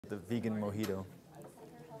The vegan mojito.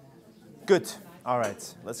 Good. All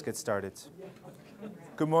right, let's get started.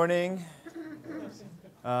 Good morning.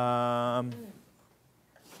 God,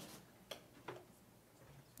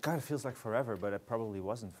 it feels like forever, but it probably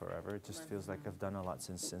wasn't forever. It just feels like I've done a lot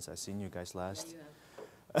since I seen you guys last.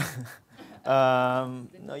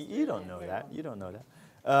 No, you don't know that. You don't know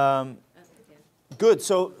that. Good.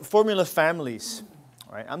 So formula families.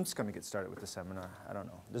 All right, I'm just going to get started with the seminar. I don't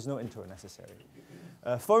know. There's no intro necessary.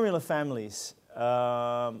 Formula families.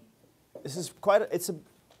 This is it's a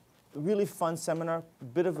really fun seminar. A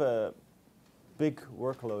bit of a big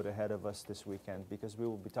workload ahead of us this weekend because we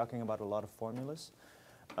will be talking about a lot of formulas.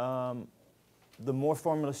 The more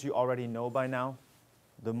formulas you already know by now,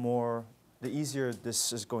 the easier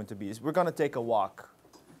this is going to be. We're going to take a walk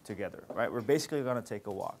together, right? We're basically going to take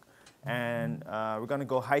a walk. And we're going to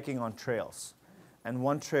go hiking on trails. And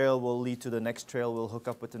one trail will lead to the next trail, we'll hook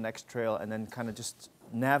up with the next trail, and then kind of just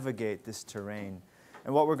navigate this terrain.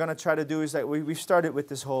 And what we're going to try to do is that we've started with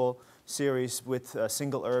this whole series with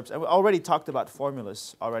single herbs. And we already talked about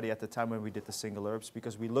formulas already at the time when we did the single herbs,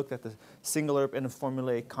 because we looked at the single herb in a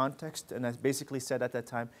formulaic context, and I basically said at that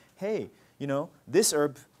time, hey, you know, this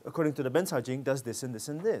herb, according to the Jing, does this and this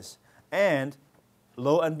and this. And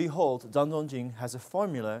lo and behold, Jing has a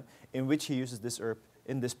formula in which he uses this herb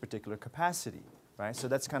in this particular capacity. Right? So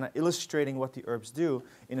that's kind of illustrating what the herbs do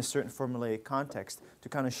in a certain formulaic context to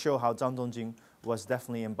kind of show how Jing was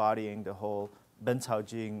definitely embodying the whole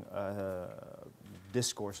Jing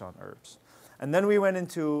discourse on herbs. And then we went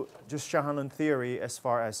into just Shanghan theory as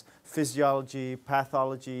far as physiology,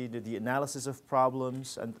 pathology, the analysis of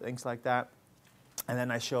problems and things like that. And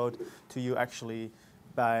then I showed to you actually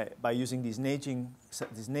by using these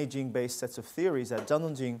Neijing-based sets of theories that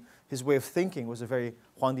Jing, his way of thinking was a very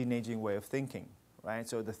Huangdi Neijing way of thinking. Right?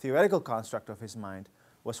 So the theoretical construct of his mind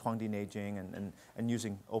was Huangdi Neijing and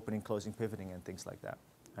using opening, closing, pivoting, and things like that.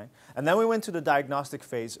 Right? And then we went to the diagnostic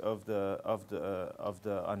phase of the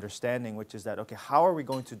understanding, which is that, okay, how are we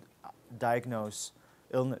going to diagnose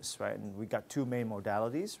illness? Right? And we got two main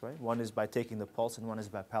modalities. Right? One is by taking the pulse, and one is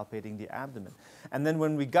by palpating the abdomen. And then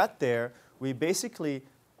when we got there, we basically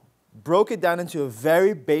broke it down into a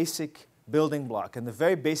very basic building block. And the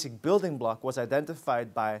very basic building block was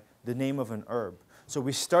identified by the name of an herb. So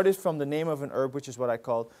we started from the name of an herb, which is what I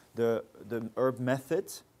call the herb method,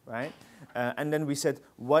 right? And then we said,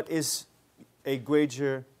 what is a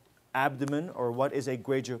Guizhi abdomen, or what is a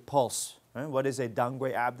Guizhi pulse? Right? What is a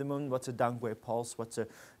Dangui abdomen? What's a Dangui pulse? What's a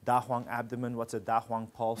Dahuang abdomen? What's a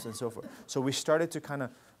Dahuang pulse? And so forth. So we started to kind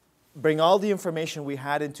of bring all the information we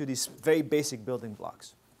had into these very basic building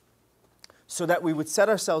blocks, so that we would set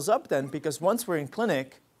ourselves up then, because once we're in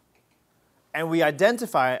clinic, and we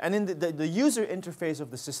identify, and in the user interface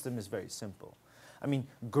of the system is very simple. I mean,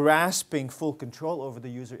 grasping full control over the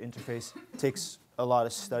user interface takes a lot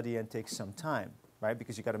of study and takes some time, right?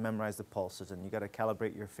 Because you got to memorize the pulses and you got to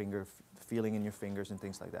calibrate your finger, feeling in your fingers and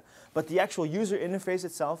things like that. But the actual user interface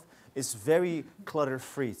itself is very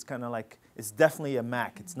clutter-free. It's kind of like, it's definitely a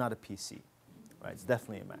Mac. It's not a PC, right? It's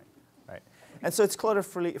definitely a Mac, right? And so it's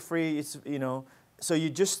clutter-free. It's, you know, so you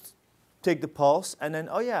just take the pulse, and then,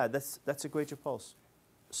 oh yeah, that's a Guizhi pulse.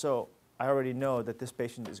 So I already know that this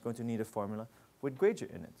patient is going to need a formula with Guizhi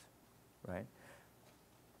in it, right?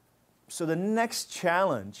 So the next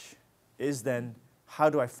challenge is then,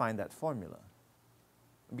 how do I find that formula?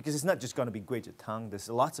 Because it's not just going to be Guizhi Tang. There's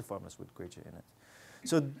lots of formulas with Guizhi in it.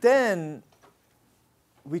 So then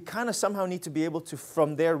we kind of somehow need to be able to,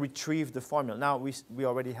 from there, retrieve the formula. Now, we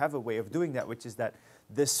already have a way of doing that, which is that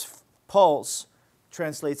this pulse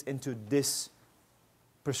translates into this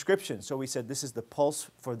prescription. So we said this is the pulse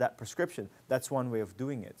for that prescription. That's one way of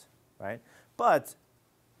doing it, right? But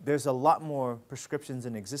there's a lot more prescriptions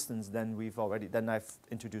in existence than I've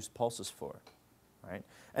introduced pulses for, right?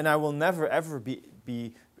 And I will never ever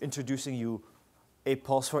be introducing you a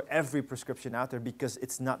pulse for every prescription out there, because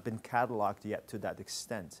it's not been cataloged yet to that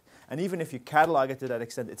extent. And even if you catalog it to that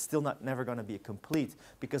extent, it's still never going to be complete,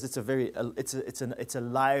 because it's a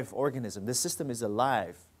live organism. This system is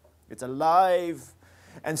alive. It's alive.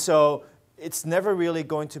 And so it's never really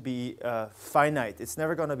going to be finite. It's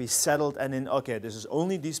never going to be settled and in, okay, this is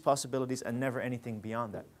only these possibilities and never anything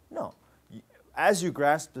beyond that. No. As you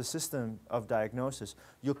grasp the system of diagnosis,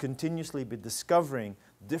 you'll continuously be discovering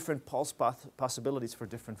different pulse possibilities for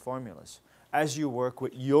different formulas as you work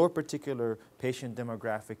with your particular patient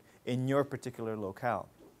demographic in your particular locale,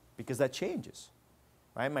 because that changes.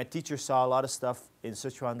 Right? My teacher saw a lot of stuff in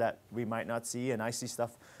Sichuan that we might not see, and I see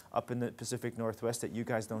stuff up in the Pacific Northwest that you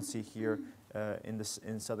guys don't see here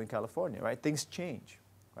in Southern California. Right? Things change.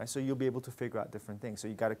 Right? So you'll be able to figure out different things. So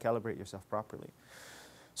you got to calibrate yourself properly.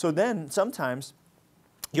 So then sometimes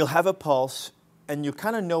you'll have a pulse and you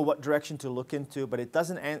kind of know what direction to look into, but it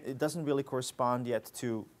doesn't really correspond yet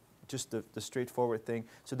to just the straightforward thing.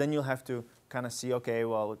 So then you'll have to kind of see, okay,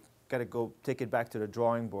 well, got to go take it back to the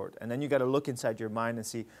drawing board. And then you got to look inside your mind and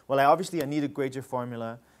see, well, I need a Gauge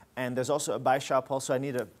formula, and there's also a Baishao pulse, so I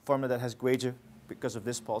need a formula that has Gauge because of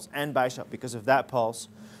this pulse, and Baishao because of that pulse.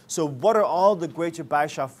 So what are all the Gauge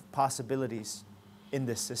Baishao possibilities in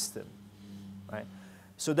this system, right?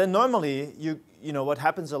 So then normally, you know, what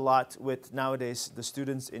happens a lot with nowadays the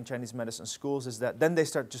students in Chinese medicine schools is that then they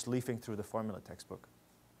start just leafing through the formula textbook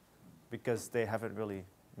because they haven't really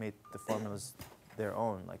made the formulas their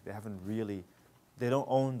own. Like they don't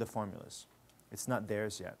own the formulas. It's not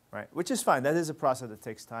theirs yet, right? Which is fine. That is a process that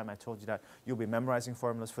takes time. I told you that you'll be memorizing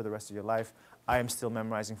formulas for the rest of your life. I am still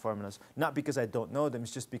memorizing formulas, not because I don't know them,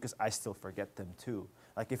 it's just because I still forget them too.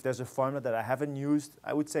 Like if there's a formula that I haven't used,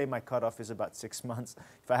 I would say my cutoff is about 6 months.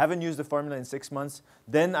 If I haven't used the formula in 6 months,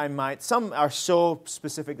 then I might. Some are so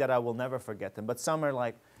specific that I will never forget them, but some are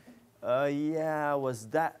like, yeah, was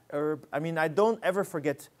that herb? I mean, I don't ever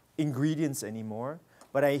forget ingredients anymore,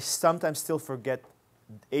 but I sometimes still forget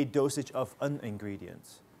a dosage of an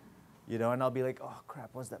ingredient, you know, and I'll be like, oh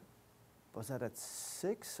crap, was that at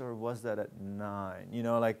 6 or was that at 9? You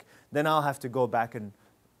know, like then I'll have to go back and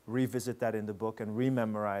revisit that in the book and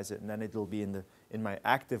rememorize it, and then it'll be in my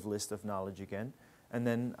active list of knowledge again, and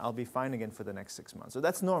then I'll be fine again for the next 6 months. So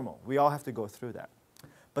that's normal. We all have to go through that.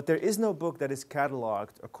 But there is no book that is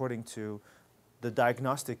cataloged according to the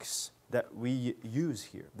diagnostics that we use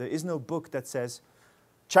here. There is no book that says,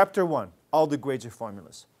 Chapter 1, all the Gauge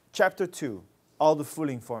formulas. Chapter 2, all the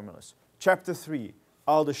Fuling formulas. Chapter 3,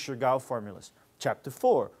 all the Shigao formulas. Chapter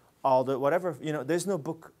 4, all the whatever, you know, there's no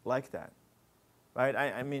book like that, right?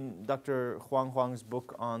 I mean, Dr. Huang's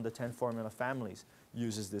book on the 10 formula families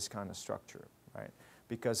uses this kind of structure, right?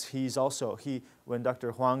 Because when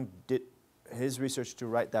Dr. Huang did his research to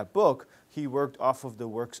write that book, he worked off of the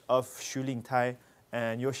works of Shuling Tai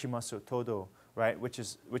and Yoshimasu Todo, right,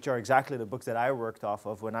 which are exactly the books that I worked off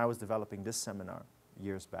of when I was developing this seminar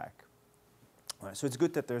years back. Right, so it's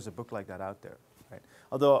good that there's a book like that out there, right?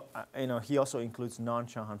 Although you know, he also includes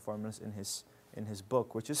non-Shanghan formulas in his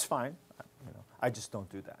book, which is fine. You know, I just don't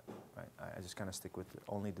do that, right? I just kind of stick with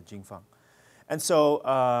only the Jingfang. And so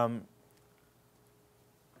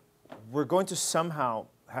we're going to somehow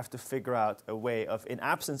have to figure out a way of, in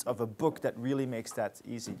absence of a book that really makes that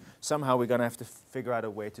easy, somehow we're going to have to figure out a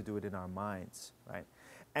way to do it in our minds, right?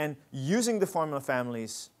 And using the formula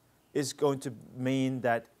families is going to mean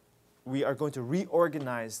that we are going to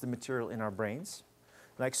reorganize the material in our brains.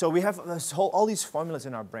 Like, so we have all these formulas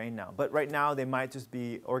in our brain now, but right now they might just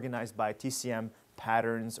be organized by TCM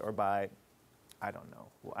patterns or by, I don't know.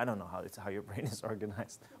 Well, I don't know how your brain is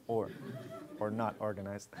organized or not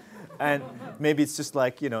organized. And maybe it's just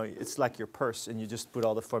like, you know, it's like your purse and you just put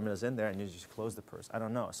all the formulas in there and you just close the purse. I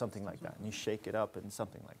don't know, something like that. And you shake it up and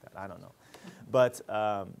something like that. I don't know. But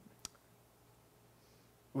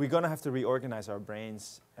we're going to have to reorganize our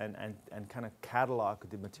brains and kind of catalog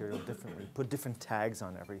the material differently, put different tags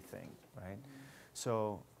on everything, right?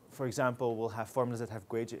 So, for example, we'll have formulas that have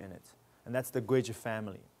Gauge in it, and that's the Gauge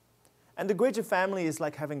family. And the Gauge family is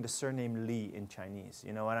like having the surname Li in Chinese.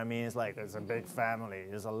 You know what I mean? It's like there's a big family.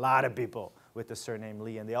 There's a lot of people with the surname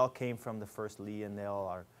Li, and they all came from the first Li, and they all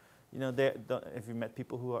are, you know, if you met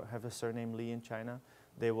people who have a surname Li in China,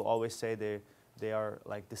 they will always say they are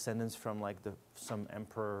like descendants from like some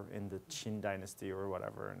emperor in the Qin dynasty or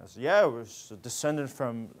whatever. And it's, yeah, we're a descendant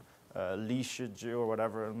from Li Shiji or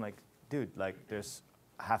whatever. I'm like, dude, like there's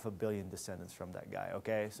 500 million descendants from that guy,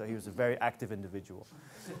 okay? So he was a very active individual.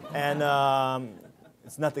 And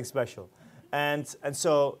it's nothing special. And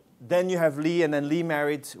so then you have Li, and then Li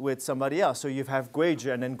married with somebody else. So you have Gauge,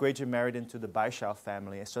 and then Gauge married into the Baishao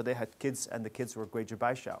family. So they had kids, and the kids were Gauge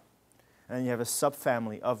Baishao. And then you have a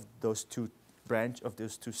subfamily of those two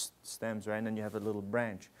stems, right? And then you have a little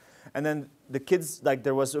branch. And then the kids, like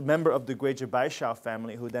there was a member of the Gauge Baishao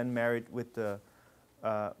family who then married with the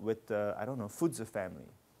I don't know, Fuzhe family,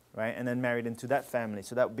 right? And then married into that family.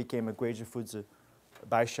 So that became a Gauge Fuzhe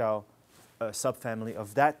Baishao subfamily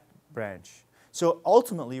of that branch. So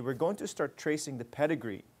ultimately, we're going to start tracing the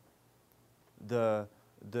pedigree, the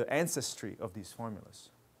ancestry of these formulas.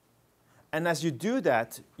 And as you do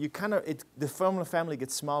that, you the formula family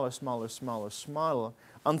gets smaller, smaller, smaller, smaller,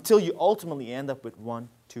 until you ultimately end up with 1,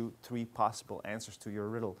 2, 3 possible answers to your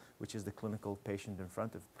riddle, which is the patient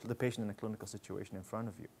in a clinical situation in front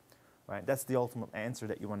of you, right? That's the ultimate answer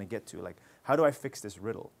that you want to get to. Like, how do I fix this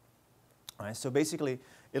riddle? Right? So basically,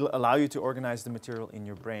 it'll allow you to organize the material in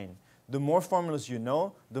your brain. The more formulas you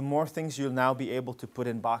know, the more things you'll now be able to put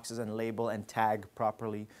in boxes and label and tag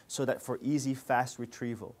properly so that for easy, fast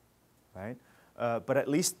retrieval, right? But at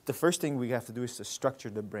least the first thing we have to do is to structure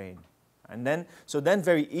the brain. And then, so then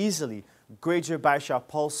very easily, grade your Baisha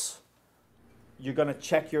pulse. You're going to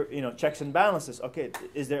check your, checks and balances. Okay,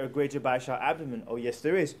 is there a grade your Baisha abdomen? Oh, yes,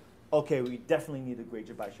 there is. Okay, we definitely need a grade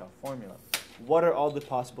your Baisha formula. What are all the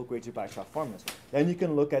possible grade your Baisha formulas? Then you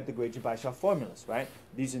can look at the grade your Baisha formulas, right?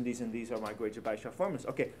 These and these and these are my grade your Baisha formulas.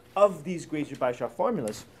 Okay, of these grade your Baisha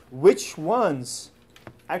formulas, which ones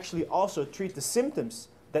actually also treat the symptoms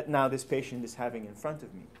that now this patient is having in front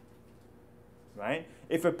of me, right?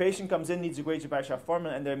 If a patient comes in, needs a grade your Baisha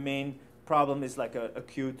formula, and their main problem is like a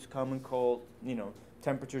acute common cold,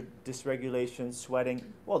 temperature dysregulation, sweating,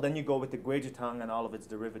 well, then you go with the Gradutang and all of its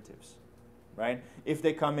derivatives, right? If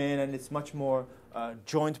they come in and it's much more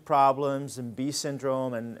joint problems and B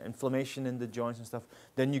syndrome and inflammation in the joints and stuff,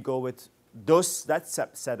 then you go with that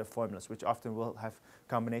set of formulas, which often will have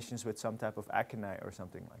combinations with some type of aconite or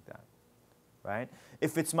something like that, right?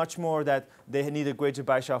 If it's much more that they need a Grade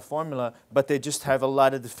Baisha formula, but they just have a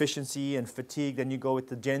lot of deficiency and fatigue, then you go with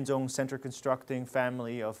the Genzong center constructing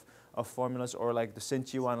family of formulas, or like the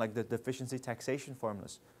Sinchuan, like the deficiency taxation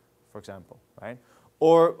formulas, for example, right?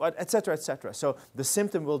 Or et cetera, et cetera. So the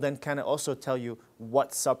symptom will then kind of also tell you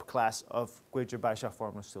what subclass of Grade Baisha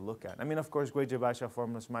formulas to look at. I mean, of course, Grade Baisha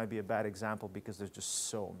formulas might be a bad example because there's just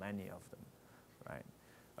so many of them, right?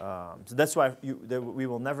 So that's why we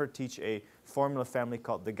will never teach a formula family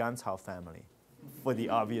called the Ganzhao family for the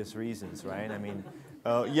obvious reasons, right? I mean,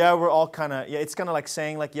 yeah, we're all kind of, it's kind of like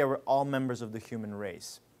saying, like, yeah, we're all members of the human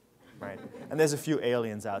race, right? And there's a few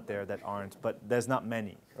aliens out there that aren't, but there's not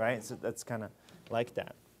many, right? So that's kind of like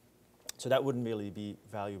that. So that wouldn't really be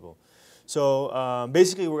valuable. So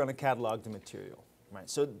basically, we're going to catalog the material, right?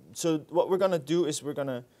 So what we're going to do is we're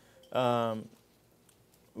going to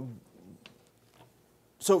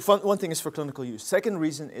so one thing is for clinical use. Second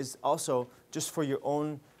reason is also just for your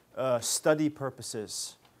own study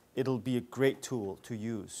purposes. It'll be a great tool to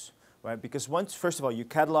use, right? Because first of all, you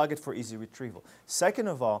catalog it for easy retrieval. Second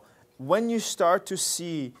of all, when you start to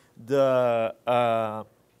see the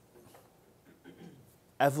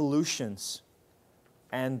evolutions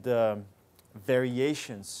and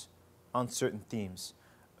variations on certain themes,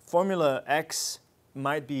 Formula X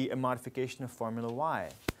might be a modification of Formula Y.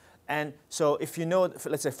 And so if you know,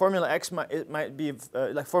 let's say Formula X, it might be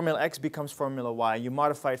like Formula X becomes Formula Y. You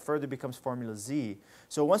modify it further, it becomes Formula Z.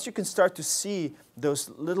 So once you can start to see those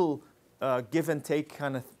little give and take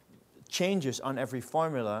kind of changes on every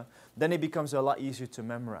formula, then it becomes a lot easier to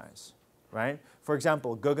memorize, right? For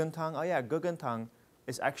example, Gugentang, oh yeah, Gugentang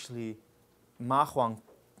is actually Ma Huang,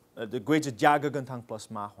 the Guizhi Jia Gugentang plus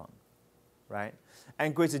Ma Huang, right?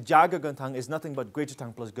 And Guizhi Jia Gugentang is nothing but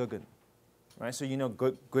Guizhitang plus Gugen. Right? So you know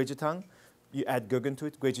Guizhitang, you add Gugen to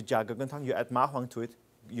it, Guizhi Jia Gugentang, you add Ma Huang to it,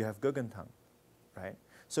 you have Gugentang, right?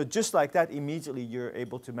 So just like that, immediately you're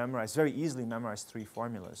able to memorize, very easily memorize 3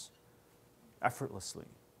 formulas effortlessly,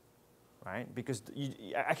 right? Because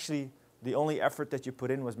actually, the only effort that you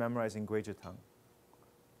put in was memorizing Guizhitang.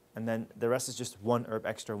 And then the rest is just one herb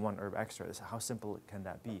extra, one herb extra. How simple can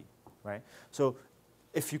that be, right? So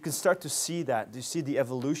if you can start to see that, you see the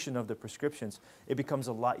evolution of the prescriptions, it becomes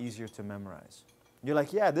a lot easier to memorize. You're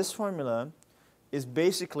like, yeah, this formula is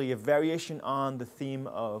basically a variation on the theme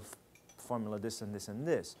of formula this and this and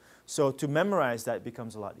this. So to memorize that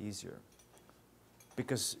becomes a lot easier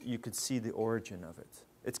because you could see the origin of it.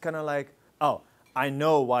 It's kind of like, oh, I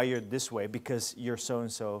know why you're this way because you're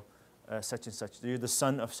so-and-so, such and such. You're the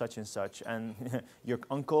son of such and such. And your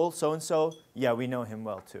uncle, so-and-so, yeah, we know him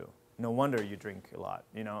well too. No wonder you drink a lot,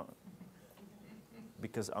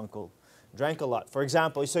 because uncle drank a lot. For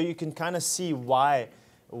example, so you can kind of see why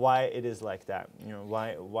it is like that.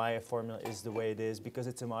 Why a formula is the way it is, because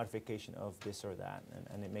it's a modification of this or that,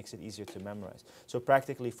 and it makes it easier to memorize. So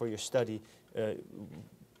practically for your study,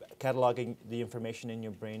 cataloging the information in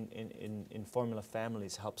your brain in formula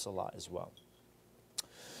families helps a lot as well.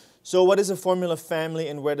 So what is a formula family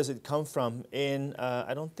and where does it come from?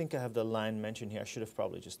 I don't think I have the line mentioned here. I should have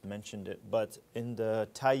probably just mentioned it. But in the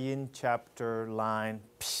Taiyin chapter line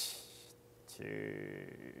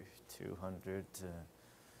 200,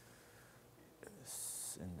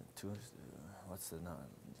 what's the number?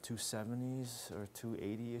 270s or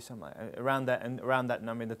 280 or something around that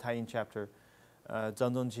number in the Taiyin chapter,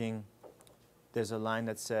 Zhangdongjing, there's a line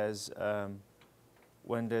that says,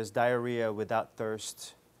 when there's diarrhea without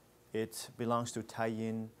thirst, it belongs to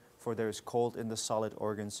Taiyin, for there is cold in the solid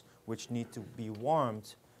organs which need to be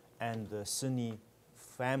warmed, and the Sunni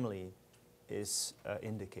family is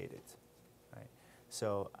indicated. Right?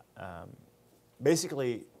 So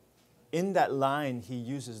basically, in that line, he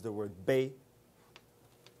uses the word bei.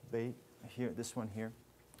 Bei here, this one here,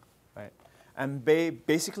 right? And bei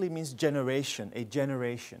basically means generation, a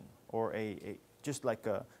generation, or a just like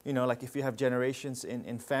a, you know, like if you have generations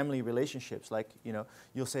in family relationships, like, you know,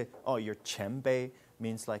 you'll say, oh, your qianbei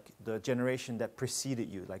means like the generation that preceded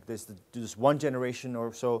you, like there's one generation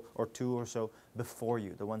or so, or two or so before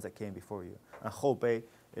you, the ones that came before you. And houbei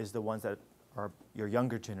is the ones that are your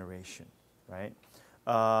younger generation, right?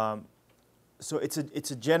 So it's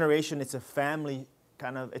a generation, it's a family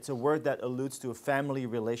kind of, it's a word that alludes to a family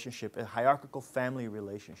relationship, a hierarchical family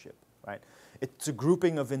relationship, right? It's a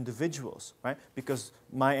grouping of individuals, right? Because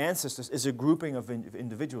my ancestors is a grouping of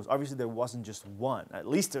individuals. Obviously, there wasn't just one. At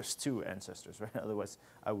least there's two ancestors, right? Otherwise,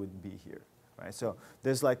 I wouldn't be here, right? So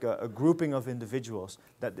there's like a grouping of individuals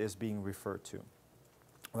that is being referred to,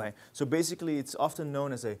 right? So basically, it's often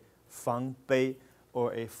known as a fang bei,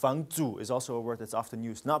 or a fang zu is also a word that's often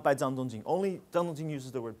used, not by Zhang Dongjing. Only Zhang Dongjing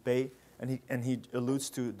uses the word bei, and he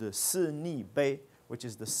alludes to the si ni bei, which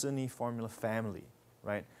is the si ni formula family,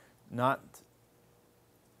 right? Not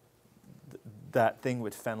that thing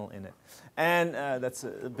with fennel in it. And that's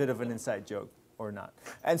a bit of an inside joke, or not.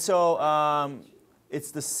 And so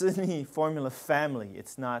it's the si ni formula family.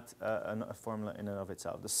 It's not a formula in and of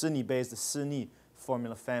itself. The si ni bei is the si ni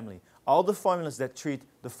formula family. All the formulas that treat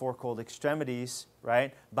the four cold extremities,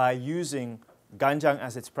 right, by using ganjiang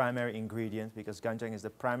as its primary ingredient, because ganjiang is the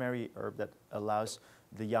primary herb that allows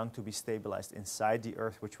the yang to be stabilized inside the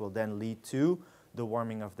earth, which will then lead to the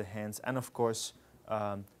warming of the hands, and of course,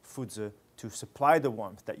 fuzi to supply the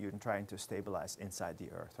warmth that you're trying to stabilize inside the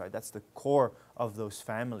earth, right? That's the core of those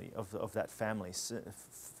family, of that family,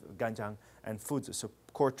 ganjiang and fuzi. So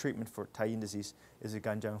core treatment for Taiyin disease is a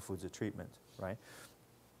ganjiang fuzi treatment, right?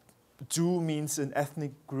 Zhu means an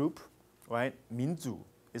ethnic group, right? Minzu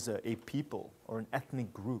is a people or an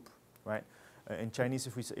ethnic group, right? In Chinese,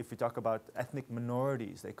 if we talk about ethnic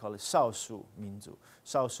minorities, they call it shaoshu minzu.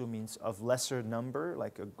 Shaoshu means of lesser number,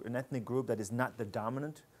 like an ethnic group that is not the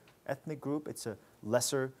dominant ethnic group. It's a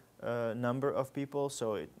lesser number of people,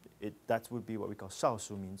 so that would be what we call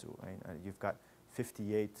shaoshu minzu, right? You've got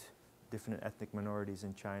 58 different ethnic minorities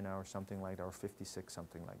in China or something like that, or 56,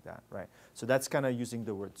 something like that, right? So that's kind of using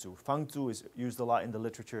the word zu. Fang zu is used a lot in the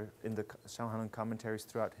literature, in the Shanghan commentaries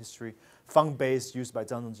throughout history. Fang bei is used by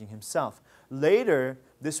Zhang Dongjing himself. Later,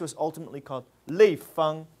 this was ultimately called lei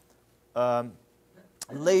fang.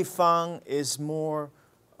 Lei fang is more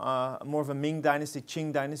of a Ming Dynasty,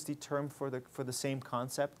 Qing Dynasty term for the same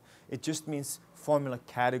concept. It just means formula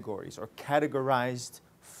categories or categorized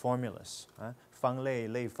formulas. Fang lei,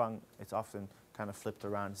 lei fang, it's often kind of flipped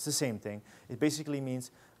around. It's the same thing. It basically means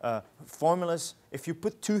formulas. If you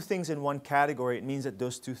put two things in one category, it means that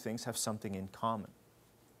those two things have something in common,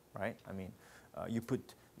 right? I mean, you put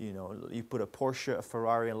a Porsche, a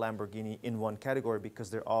Ferrari, a Lamborghini in one category because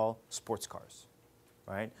they're all sports cars,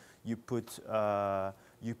 right? You put your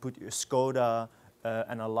Skoda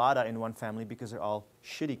and a Lada in one family because they're all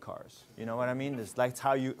shitty cars. You know what I mean? It's like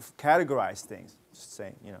how you categorize things. Just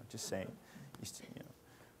saying, just saying.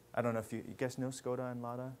 I don't know if you guys know Skoda and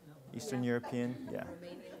Lada? No. Eastern European? Yeah.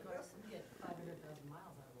 Romanian cars get 500,000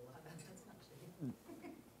 miles out of a Lada. That's not cheap.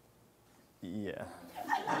 Yeah.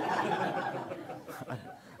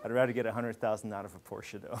 I'd rather get 100,000 out of a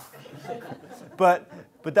Porsche, though. but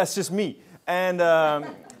that's just me. And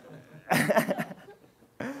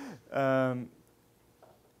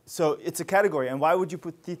so it's a category. And why would you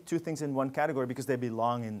put two things in one category? Because they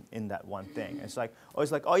belong in that one thing. It's like,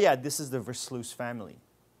 oh yeah, this is the Versluis family,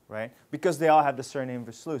 right? Because they all have the surname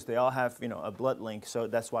Versluis. They all have, a blood link. So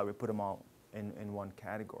that's why we put them all in one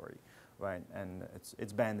category, right? And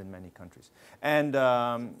it's banned in many countries. And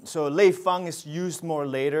so lei fang is used more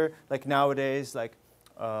later, like nowadays, like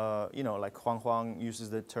Huang Huang uses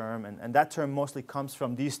the term, and that term mostly comes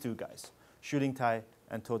from these two guys, Xu Lingtai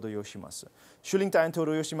and Todo Yoshimasu. Xu Lingtai and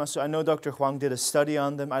Todo Yoshimasu, I know Dr. Huang did a study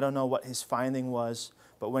on them. I don't know what his finding was,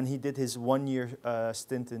 but when he did his one-year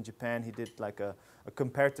stint in Japan, he did like a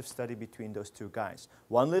comparative study between those two guys.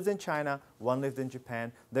 One lived in China, one lived in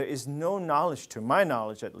Japan. There is no knowledge, to my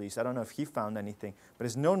knowledge at least, I don't know if he found anything, but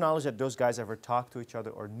there's no knowledge that those guys ever talked to each other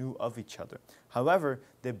or knew of each other. However,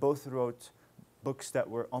 they both wrote books that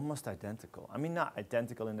were almost identical. I mean, not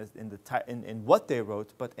identical in what they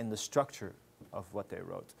wrote, but in the structure of what they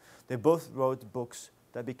wrote. They both wrote books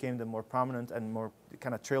that became the more prominent and more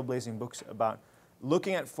kind of trailblazing books about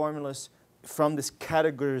looking at formulas from this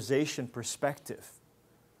categorization perspective.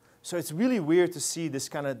 So it's really weird to see this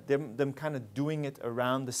kind of them kind of doing it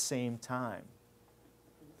around the same time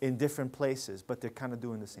in different places, but they're kind of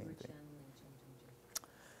doing the same thing.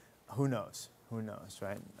 Who knows? Who knows,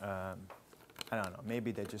 right? I don't know.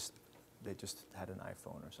 Maybe they just had an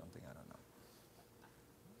iPhone or something. I don't know.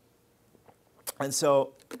 And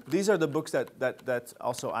so these are the books that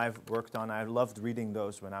also I've worked on. I loved reading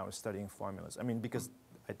those when I was studying formulas. I mean, because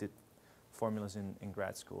I did formulas in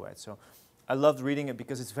grad school, right? So I loved reading it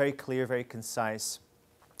because it's very clear, very concise,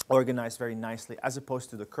 organized very nicely, as opposed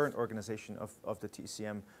to the current organization of the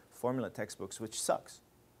TCM formula textbooks, which sucks.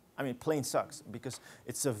 I mean, plain sucks, because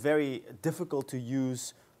it's a very difficult to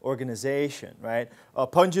use organization, right?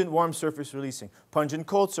 Pungent warm surface releasing, pungent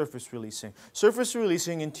cold surface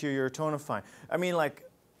releasing interior tonifying. I mean, like,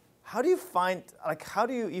 how do you find, like, how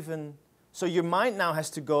do you even, so your mind now has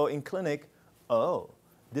to go in clinic, oh,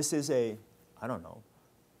 this is a, I don't know,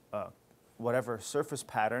 whatever surface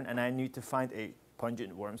pattern, and I need to find a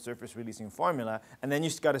pungent warm surface releasing formula, and then you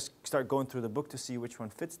just got to start going through the book to see which one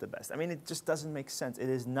fits the best. I mean, it just doesn't make sense. It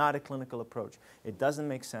is not a clinical approach. It doesn't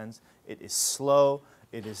make sense. It is slow.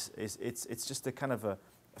 It's just a kind of a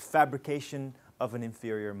fabrication of an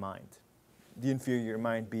inferior mind. The inferior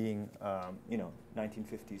mind being,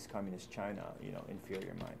 1950s communist China,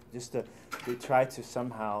 inferior mind. Just they try to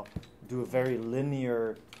somehow do a very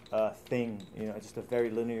linear thing, just a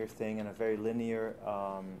very linear thing and a very linear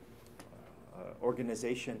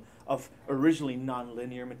organization of originally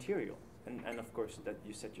non-linear material. And of course, that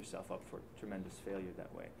you set yourself up for tremendous failure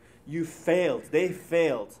that way. You failed. They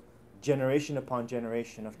failed generation upon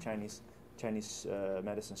generation of Chinese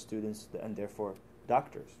medicine students and therefore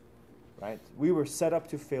doctors. Right? We were set up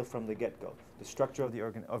to fail from the get-go. The structure of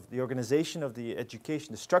the organization of the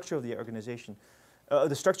education, the structure of the organization,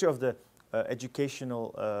 the structure of the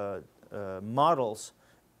educational models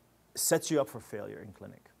sets you up for failure in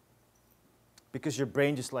clinic. Because your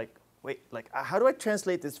brain just like, wait, like, how do I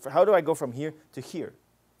translate this? How do I go from here to here?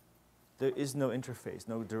 There is no interface,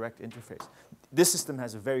 no direct interface. This system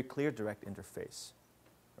has a very clear direct interface.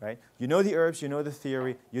 Right? You know the herbs, you know the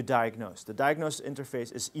theory, you diagnose. The diagnosis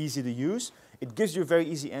interface is easy to use. It gives you a very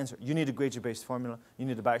easy answer. You need a Gradger-based formula. You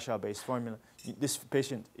need a Baishao-based formula. This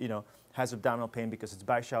patient, has abdominal pain because it's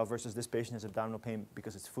Baishao versus this patient has abdominal pain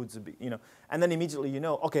because it's Fuzzi, And then immediately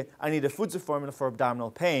okay, I need a Fuzzi formula for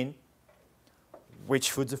abdominal pain.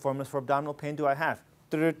 Which Fuzzi formulas for abdominal pain do I have?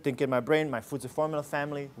 Think in my brain, my Fuzzi formula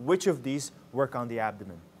family. Which of these work on the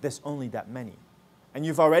abdomen? There's only that many. And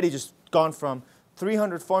you've already just gone from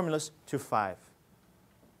 300 formulas to 5.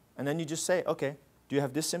 And then you just say, okay, do you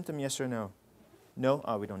have this symptom, yes or no? No?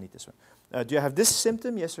 Oh, we don't need this one. Do you have this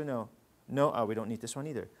symptom, yes or no? No? Oh, we don't need this one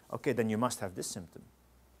either. Okay, then you must have this symptom.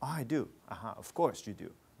 Oh, I do. Aha, of course you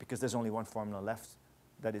do. Because there's only one formula left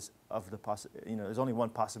that is of the there's only one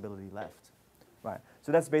possibility left. Right.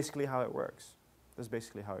 So that's basically how it works. That's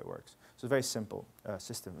basically how it works. So it's a very simple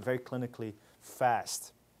system, very clinically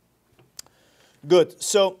fast. Good.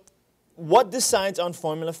 So what decides on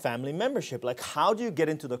formula family membership? Like, how do you get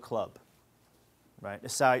into the club? Right?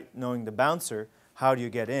 Aside knowing the bouncer, how do you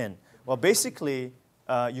get in? Well, basically,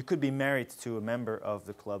 you could be married to a member of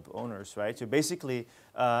the club owners, right? So basically,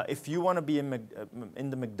 if you want to be in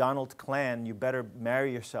the McDonald clan, you better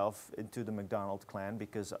marry yourself into the McDonald clan,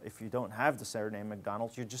 because if you don't have the surname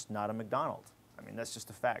McDonald, you're just not a McDonald. I mean, that's just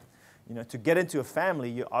a fact. To get into a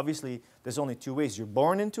family, obviously, there's only two ways. You're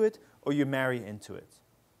born into it or you marry into it,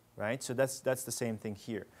 right? So that's the same thing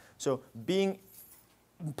here. So being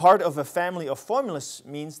part of a family of formulas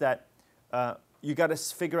means that you got to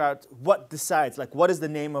figure out what decides, like what is the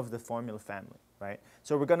name of the formula family, right?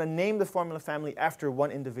 So we're going to name the formula family after one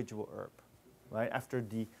individual herb, right? After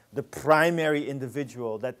the primary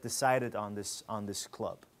individual that decided on this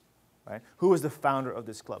club, right? Who was the founder of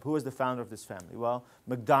this club? Who was the founder of this family? Well,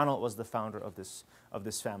 McDonald was the founder of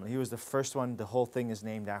this family. He was the first one. The whole thing is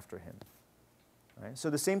named after him, right? So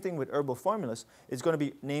the same thing with herbal formulas. It's going to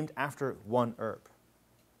be named after one herb.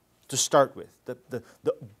 To start with, the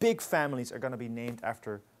big families are going to be named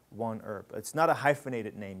after one herb. It's not a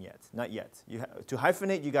hyphenated name yet, not yet. To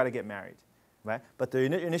hyphenate, you got to get married, right? But the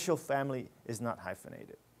initial family is not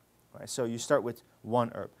hyphenated, right? So you start with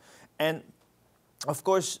one herb. And of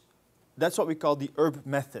course, that's what we call the herb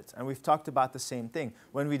method. And we've talked about the same thing.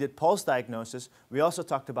 When we did pulse diagnosis, we also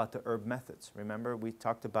talked about the herb methods. Remember, we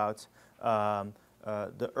talked about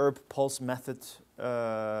the herb pulse method,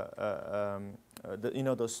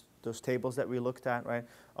 those tables that we looked at, right?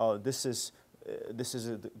 Oh, this is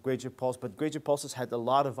a Gradger pulse, but Gradger pulses had a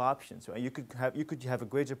lot of options. Right? You could have a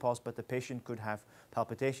Gradger pulse, but the patient could have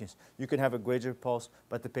palpitations. You could have a Gradger pulse,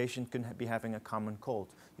 but the patient could be having a common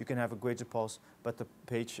cold. You can have a Gradger pulse, but the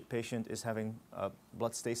patient is having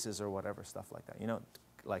blood stasis or whatever, stuff like that.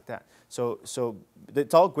 Like that. So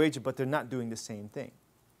it's all Gradger, but they're not doing the same thing.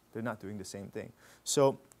 They're not doing the same thing.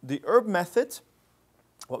 So the herb method,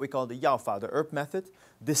 what we call the Yaofao, the herb method,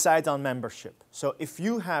 decides on membership. So if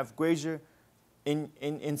you have Guizhi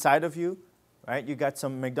inside of you, right, you got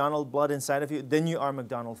some McDonald blood inside of you, then you are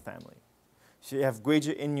McDonald family. So you have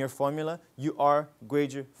Guizhi in your formula, you are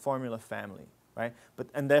Guizhi formula family, right?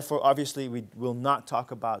 And therefore, obviously, we will not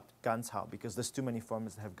talk about Ganzhao because there's too many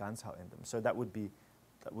formulas that have Ganzhao in them. So that would be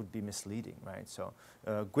misleading, right? So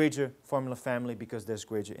Guizhi formula family because there's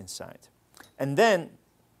Guizhi inside. And then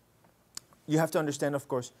you have to understand, of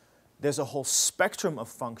course, there's a whole spectrum of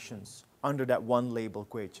functions under that one label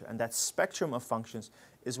Guizhi. And that spectrum of functions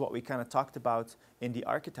is what we kind of talked about in the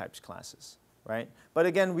archetypes classes, right? But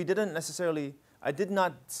again, I did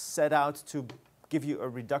not set out to give you a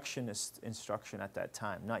reductionist instruction at that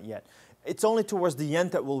time, not yet. It's only towards the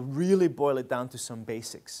end that we'll really boil it down to some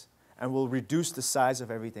basics and we'll reduce the size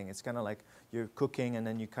of everything. It's kind of like you're cooking and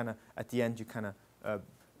then you kind of, at the end, you kind of,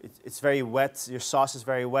 it's very wet, your sauce is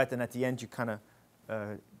very wet, and at the end you kind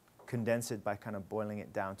of condense it by kind of boiling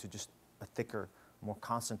it down to just a thicker, more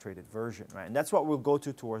concentrated version, right? And that's what we'll go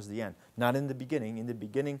to towards the end, not in the beginning. In the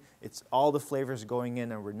beginning, it's all the flavors going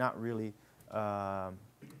in and we're not really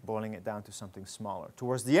boiling it down to something smaller.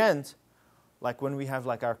 Towards the end, like when we have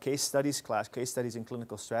like our case studies class, case studies in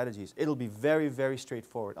clinical strategies, it'll be very, very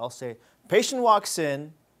straightforward. I'll say, patient walks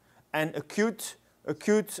in and acute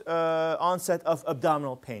onset of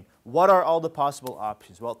abdominal pain. What are all the possible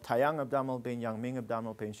options? Well, Taiyang abdominal pain, Yangming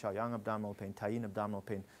abdominal pain, Shaoyang abdominal pain, Taiyin abdominal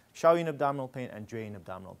pain, Shaoyin abdominal pain, and Jueyin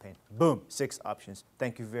abdominal pain. Boom, 6 options.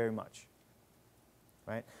 Thank you very much.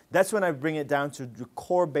 Right? That's when I bring it down to the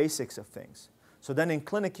core basics of things. So then in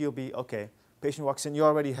clinic, you'll be, okay, patient walks in, you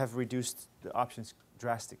already have reduced the options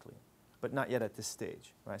drastically, but not yet at this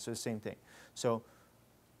stage, right? So the same thing. So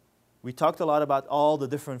we talked a lot about all the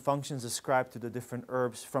different functions ascribed to the different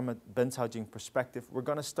herbs from a Benzaojing perspective. We're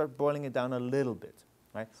going to start boiling it down a little bit,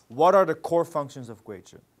 right? What are the core functions of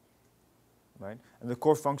Guizhi? Right? And the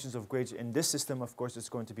core functions of Guizhi in this system, of course, is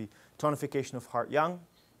going to be tonification of heart-yang,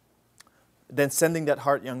 then sending that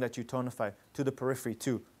heart-yang that you tonify to the periphery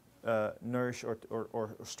to nourish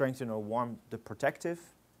or strengthen or warm the protective,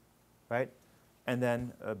 right? And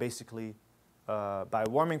then basically by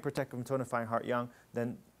warming, protective, and tonifying heart-yang,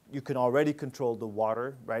 then you can already control the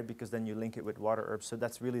water, right? Because then you link it with water herbs, so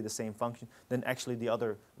that's really the same function. Then actually the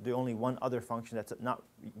only one other function that's not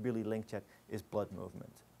really linked yet is blood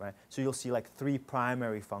movement, right? So you'll see like 3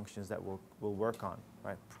 primary functions that we'll work on,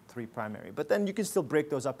 right? 3 primary. But then you can still break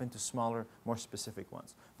those up into smaller, more specific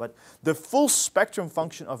ones. But the full spectrum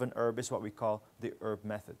function of an herb is what we call the herb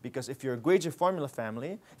method. Because if you're a Guizhi formula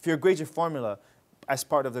family, if you're a Guizhi formula as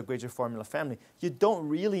part of the Guizhi formula family, you don't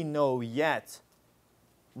really know yet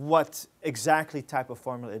what exactly type of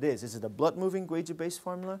formula it is. Is it a blood-moving Guizhi-based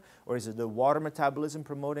formula? Or is it the water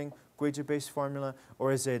metabolism-promoting Guizhi-based formula?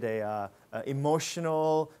 Or is it a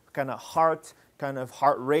emotional, kind of heart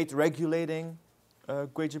rate regulating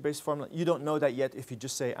Guizhi-based formula? You don't know that yet if you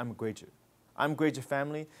just say, I'm Guizhi. I'm Guizhi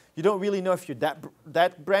family. You don't really know if you're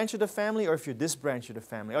that branch of the family or if you're this branch of the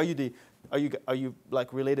family. Are you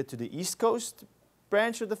like related to the East Coast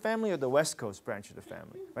branch of the family or the West Coast branch of the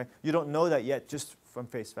family, right? You don't know that yet just from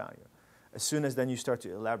face value. As soon as then you start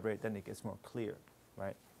to elaborate, then it gets more clear,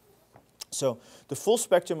 right? So the full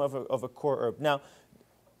spectrum of a core herb. Now,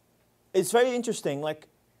 it's very interesting, like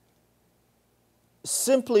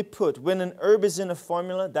simply put, when an herb is in a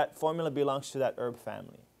formula, that formula belongs to that herb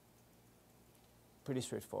family. Pretty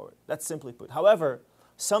straightforward. That's simply put. However,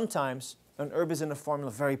 sometimes an herb is in a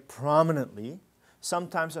formula very prominently.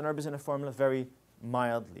 Sometimes an herb is in a formula very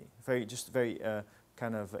mildly, very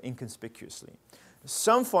kind of inconspicuously.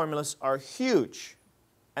 Some formulas are huge,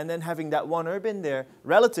 and then having that one herb in there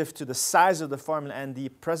relative to the size of the formula and the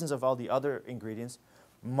presence of all the other ingredients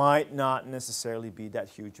might not necessarily be that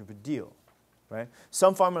huge of a deal, right?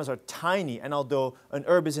 Some formulas are tiny, and although an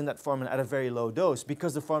herb is in that formula at a very low dose,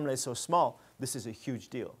 because the formula is so small, this is a huge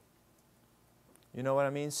deal. You know what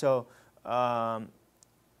I mean? So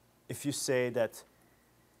if you say that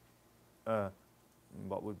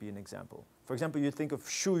what would be an example? For example, you think of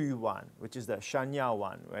Shu Yuan, which is the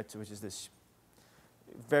Shanyawan, right? Which is this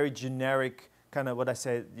very generic kind of what I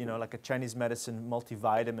say, you know, like a Chinese medicine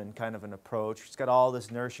multivitamin kind of an approach. It's got all this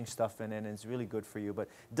nourishing stuff in it, and it's really good for you. But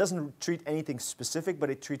it doesn't treat anything specific, but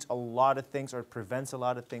it treats a lot of things, or it prevents a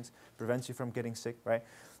lot of things, prevents you from getting sick, right?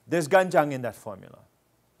 There's ganjang in that formula,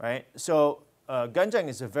 right? So ganjang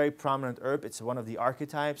is a very prominent herb. It's one of the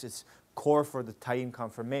archetypes. It's core for the Taiyin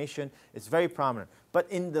conformation. It's very prominent. But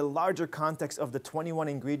in the larger context of the 21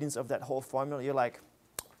 ingredients of that whole formula, you're like,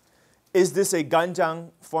 is this a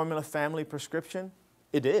ganjang formula family prescription?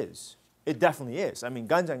 It is. It definitely is. I mean,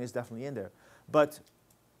 ganjang is definitely in there. But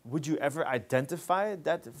would you ever identify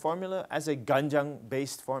that formula as a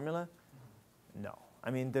ganjiang-based formula? No. I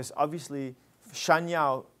mean, there's obviously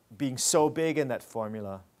Shanyao being so big in that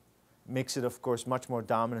formula makes it, of course, much more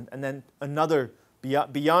dominant. And then another,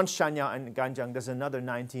 beyond Shanyao and ganjiang, there's another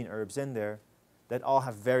 19 herbs in there that all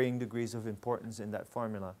have varying degrees of importance in that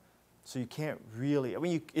formula. So you can't really, I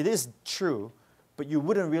mean, it is true, but you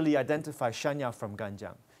wouldn't really identify Shanyao from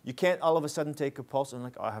ganjiang. You can't all of a sudden take a pulse and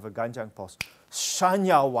like, oh, I have a ganjiang pulse.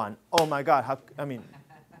 Shanyao one, oh my God, how, I mean,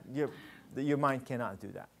 your mind cannot do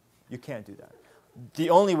that. You can't do that. The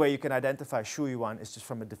only way you can identify Shui Wan is just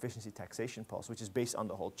from a deficiency taxation pulse, which is based on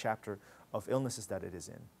the whole chapter of illnesses that it is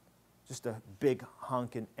in. Just a big,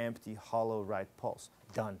 honking, empty, hollow right pulse.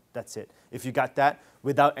 Done. That's it. If you got that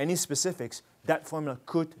without any specifics, that formula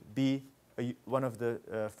could be one of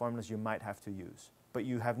the formulas you might have to use. But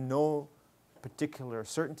you have no particular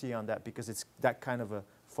certainty on that because it's that kind of a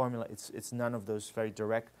formula. It's none of those very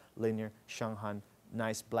direct, linear, Shanghan,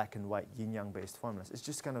 nice black and white, yin-yang based formulas. It's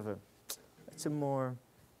just kind of a, it's a more,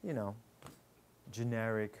 you know,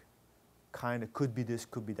 generic kind of, could be this,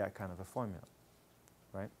 could be that kind of a formula,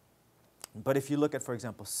 right? But if you look at, for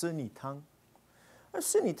example, Sini Tang, I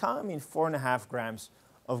mean, 4.5 grams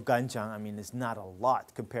of ganjiang, I mean, is not a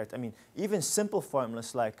lot compared to, I mean, even simple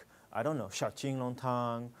formulas like, I don't know, Xiao Jinglong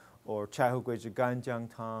Tang, or Chai Hu Gui Zhi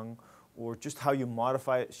Ganjiang Tang, or just how you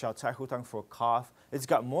modify Xiao Cai Hu Tang for a cough, it's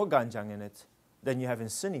got more ganjiang in it than you have in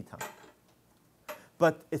Sini Tang.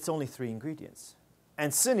 But it's only 3 ingredients.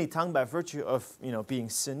 And Sini Tang, by virtue of being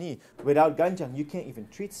Sini, without ganjiang, you can't even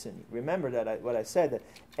treat Sini. Remember that what I said, that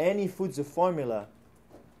any foods of formula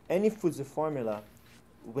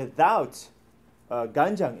without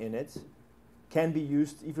ganjiang in it can be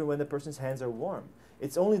used even when the person's hands are warm.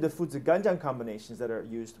 It's only the foods of ganjiang combinations that are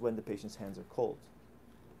used when the patient's hands are cold.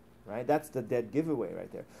 Right? That's the dead giveaway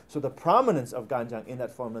right there. So the prominence of ganjiang in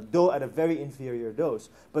that formula, though at a very inferior dose,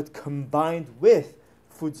 but combined with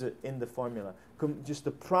foods in the formula, just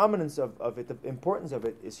the prominence of it, the importance of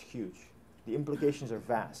it is huge. The implications are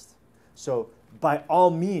vast. So by all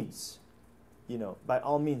means,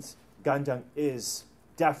 ganjiang is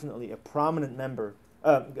definitely a prominent member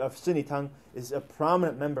of Sini Tang, is a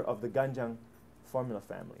prominent member of the ganjiang formula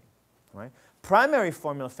family, right? Primary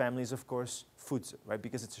formula family is, of course, fudzi, right?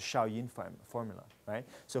 Because it's a Shaoyin formula, right?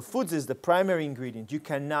 So fudzi is the primary ingredient. You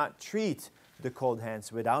cannot treat the cold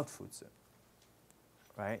hands without fudzi,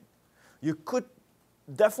 right? You could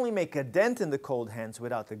definitely make a dent in the cold hands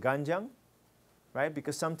without the ganjiang, right?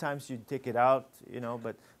 Because sometimes you take it out,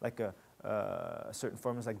 but like certain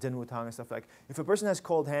formulas like Jinwu Tang and stuff like. If a person has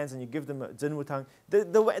cold hands and you give them a Jinwu Tang,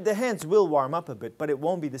 the hands will warm up a bit, but it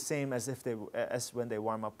won't be the same as when they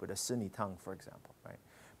warm up with a Sini Tang, for example, right?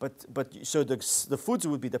 So the fudzi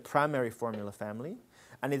would be the primary formula family,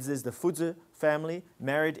 and it is the fudzi family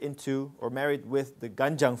married with the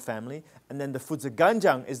ganjiang family, and then the fudzi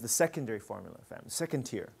ganjiang is the secondary formula family, second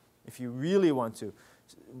tier. If you really want to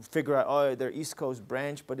figure out, oh, they're East Coast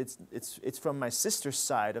branch, but it's from my sister's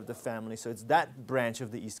side of the family, so it's that branch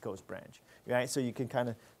of the East Coast branch, right? So you can kind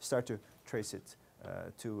of start to trace it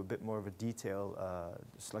to a bit more of a detail,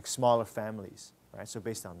 just like smaller families, right? So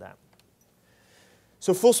based on that.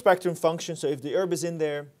 So full spectrum function, so if the herb is in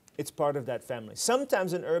there, it's part of that family.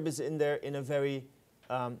 Sometimes an herb is in there in a very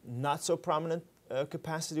not so prominent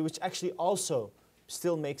capacity, which actually also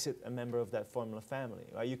still makes it a member of that formula family,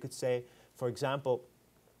 right? You could say, for example,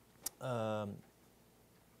 Zhi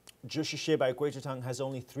Bai Guizhi Tang has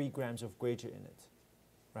only 3 grams of guizhi in it,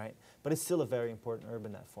 right? But it's still a very important herb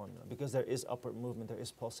in that formula because there is upward movement, there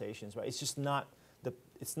is pulsations, right? It's just not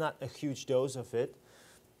it's not a huge dose of it,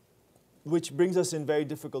 which brings us in very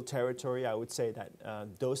difficult territory. I would say that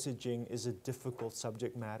dosaging is a difficult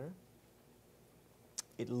subject matter.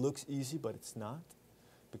 It looks easy, but it's not,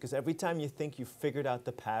 because every time you think you've figured out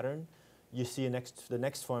the pattern, you see the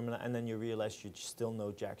next formula, and then you realize you still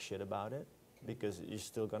know jack shit about it because you're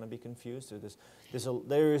still going to be confused. So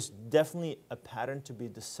there is definitely a pattern to be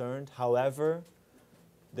discerned. However,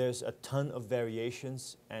 there's a ton of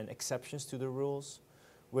variations and exceptions to the rules,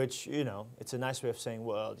 which, it's a nice way of saying,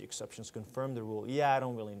 well, the exceptions confirm the rule. Yeah, I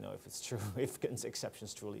don't really know if it's true, if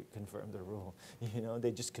exceptions truly confirm the rule.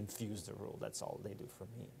 They just confuse the rule. That's all they do for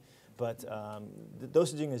me. But the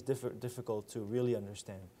dosaging is difficult to really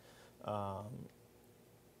understand.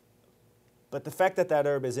 But the fact that that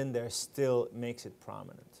herb is in there still makes it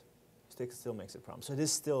prominent. Still makes it prominent. So it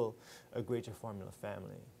is still a Guizhi formula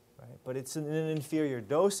family, right? But it's in an inferior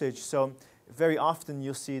dosage, so very often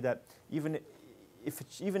you'll see that even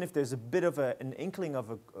if there's a bit of an inkling of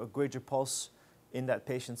a Guizhi pulse in that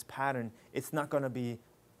patient's pattern, it's not going to be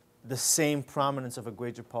the same prominence of a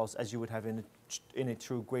Guizhi pulse as you would have in a in a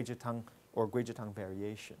true Guizhitang or Guizhitang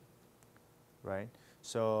variation, right?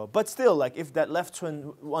 So, but still, like if that left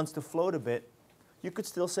twin wants to float a bit, you could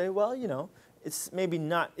still say, well, you know, it's maybe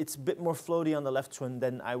not, it's a bit more floaty on the left twin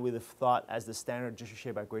than I would have thought as the standard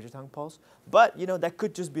Jishishe by Guizhitang pulse. But, you know, that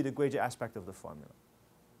could just be the Guizhi aspect of the formula.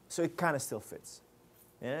 So it kind of still fits.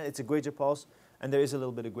 Yeah, it's a Guizhi pulse, and there is a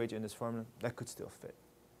little bit of Guizhi in this formula. That could still fit,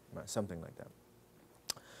 right? Something like that.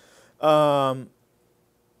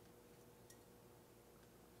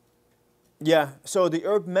 Yeah, so the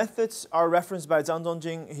herb methods are referenced by Zhang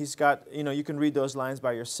Dongjing. He's got, you know, you can read those lines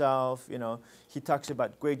by yourself. You know, he talks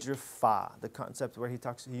about Guizhi Fa, the concept where he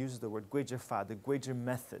uses the word Guizhi Fa, the Guizhi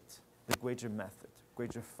method,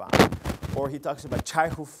 Guizhi Fa. Or he talks about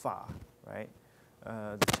Chaihu Fa, right?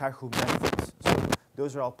 The Chaihu methods. So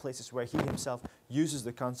those are all places where he himself uses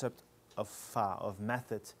the concept of Fa, of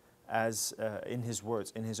method, as in his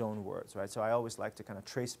words, in his own words, right? So I always like to kind of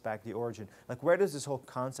trace back the origin. Like, where does this whole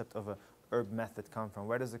concept of a herb method come from?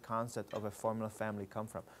 Where does the concept of a formula family come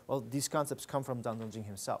from? Well, these concepts come from Zhang Dongjing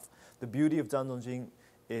himself. The beauty of Zhang Dongjing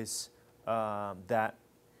is that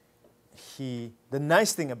the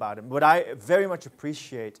nice thing about him, what I very much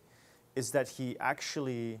appreciate, is that he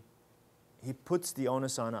puts the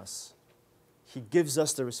onus on us. He gives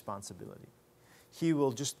us the responsibility. He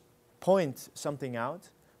will just point something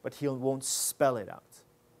out, but he won't spell it out.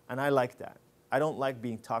 And I like that. I don't like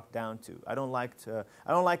being talked down to. I don't like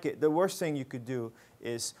it. The worst thing you could do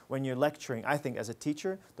is when you're lecturing, I think as a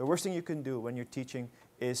teacher, the worst thing you can do when you're teaching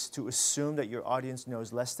is to assume that your audience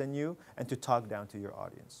knows less than you and to talk down to your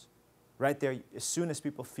audience. Right there, as soon as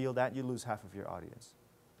people feel that, you lose half of your audience.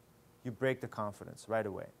 You break the confidence right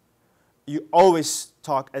away. You always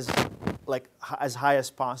talk as high as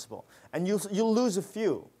possible. And you'll lose a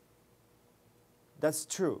few. That's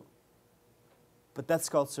true. But that's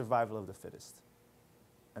called survival of the fittest.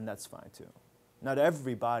 And that's fine too. Not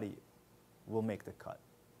everybody will make the cut.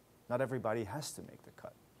 Not everybody has to make the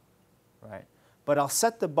cut, right? But I'll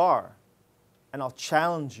set the bar and I'll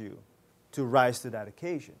challenge you to rise to that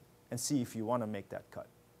occasion and see if you want to make that cut.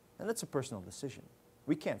 And that's a personal decision.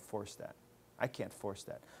 We can't force that. I can't force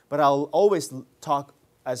that. But I'll always talk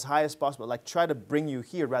as high as possible, like try to bring you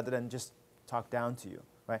here rather than just talk down to you.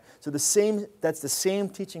 Right? So that's the same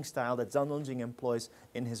teaching style that Zhang Dongjing employs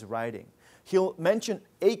in his writing. He'll mention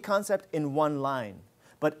a concept in one line,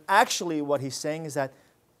 but actually what he's saying is that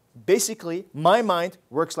basically my mind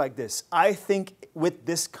works like this. I think with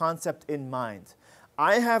this concept in mind.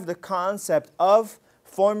 I have the concept of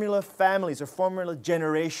formula families or formula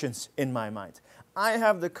generations in my mind. I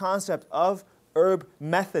have the concept of herb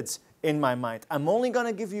methods in my mind. I'm only going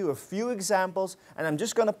to give you a few examples, and I'm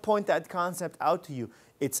just going to point that concept out to you.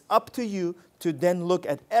 It's up to you to then look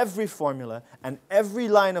at every formula and every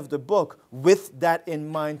line of the book with that in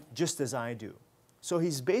mind, just as I do. So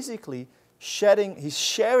he's basically sharing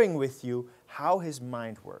with you how his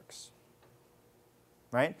mind works.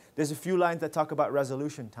 Right? There's a few lines that talk about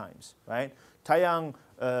resolution times. Right? Taiyang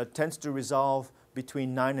tends to resolve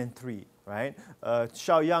between 9 and 3. Right?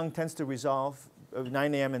 Shaoyang tends to resolve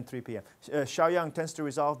 9 a.m. and 3 p.m. Shaoyang tends to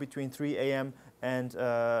resolve between 3 a.m. and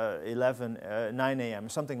 9 a.m.,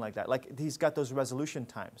 something like that. Like, he's got those resolution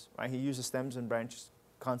times, right? He uses stems and branches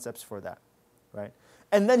concepts for that, right?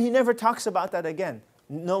 And then he never talks about that again,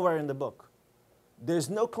 nowhere in the book. There's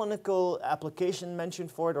no clinical application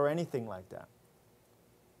mentioned for it or anything like that.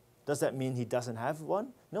 Does that mean he doesn't have one?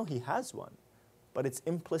 No, he has one, but it's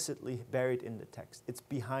implicitly buried in the text. It's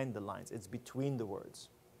behind the lines. It's between the words.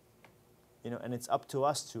 You know, and it's up to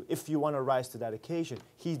us to, if you want to rise to that occasion.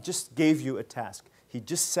 He just gave you a task. He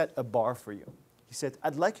just set a bar for you. He said,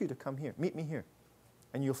 I'd like you to come here, meet me here,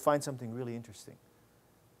 and you'll find something really interesting.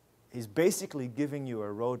 He's basically giving you a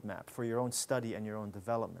roadmap for your own study and your own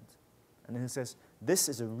development. And then he says, this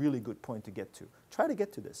is a really good point to get to. Try to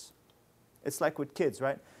get to this. It's like with kids,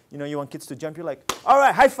 right? You know, you want kids to jump, you're like, all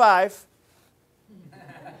right, high five.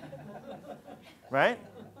 Right?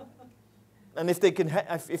 And if they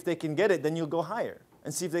can get it, then you'll go higher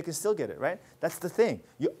and see if they can still get it, right? That's the thing.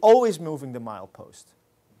 You're always moving the milepost,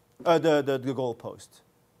 the goalpost.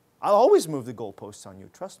 I'll always move the goalposts on you,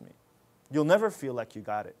 trust me. You'll never feel like you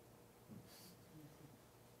got it.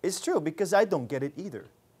 It's true, because I don't get it either.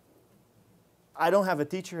 I don't have a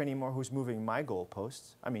teacher anymore who's moving my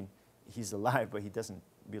goalposts. I mean, he's alive, but he doesn't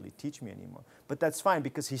really teach me anymore. But that's fine,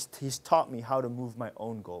 because he's taught me how to move my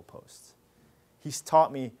own goalposts. He's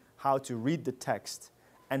taught me how to read the text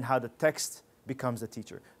and how the text becomes the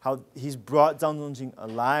teacher. How he's brought Zhang Dongjing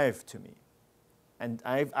alive to me. And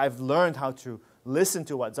I've learned how to listen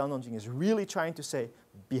to what Zhang Dongjing is really trying to say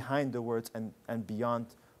behind the words and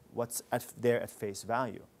beyond what's there at face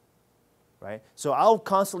value. right? So I'll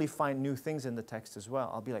constantly find new things in the text as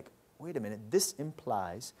well. I'll be like, wait a minute, this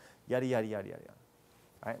implies yada, yada, yada, yada, yada.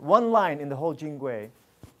 Right? One line in the whole Jingui,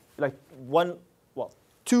 like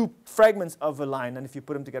two fragments of a line, and if you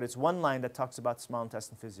put them together, it's one line that talks about small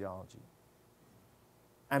intestine physiology.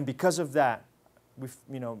 And because of that,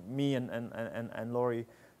 me and Lori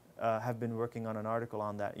have been working on an article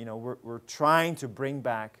on that. We're trying to bring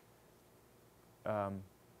back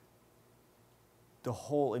the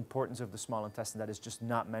whole importance of the small intestine that is just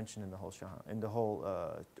not mentioned in the whole Shanghan, in the whole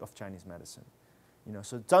of Chinese medicine.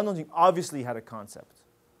 So Zhang Dongjing obviously had a concept,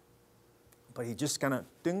 but he just kind of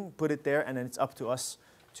put it there, and then it's up to us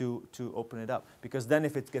to open it up. Because then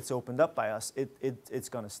if it gets opened up by us, it's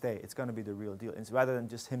going to stay. It's going to be the real deal. It's rather than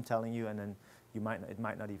just him telling you, and then it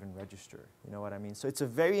might not even register. You know what I mean? So it's a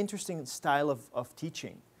very interesting style of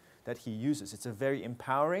teaching that he uses. It's a very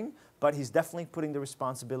empowering, but he's definitely putting the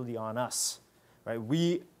responsibility on us. Right?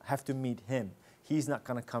 We have to meet him. He's not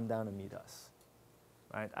going to come down and meet us.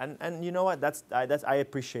 Right? And you know what? I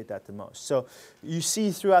appreciate that the most. So you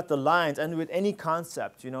see throughout the lines, and with any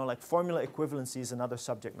concept, like formula equivalency is another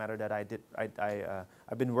subject matter that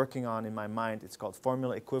I've been working on in my mind. It's called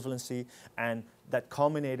formula equivalency, and that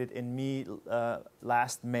culminated in me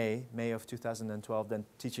last May of 2012, then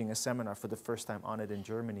teaching a seminar for the first time on it in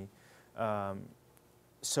Germany.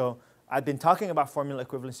 So I've been talking about formula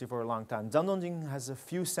equivalency for a long time. Zhang Dongjing has a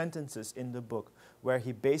few sentences in the book where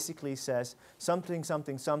he basically says something,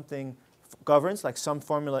 something, something governs, like some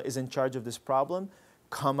formula is in charge of this problem,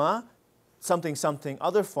 comma, something, something,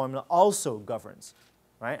 other formula also governs.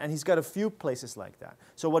 Right? And he's got a few places like that.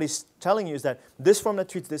 So what he's telling you is that this formula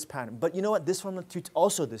treats this pattern, but you know what? This formula treats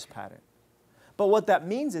also this pattern. But what that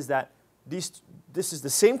means is that this is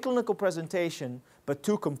the same clinical presentation, but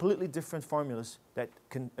two completely different formulas that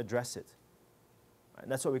can address it.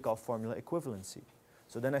 And that's what we call formula equivalency.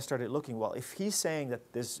 So then I started looking, well, if he's saying that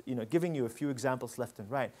there's, giving you a few examples left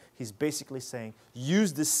and right, he's basically saying,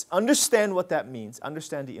 use this, understand what that means,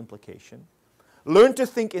 understand the implication, learn to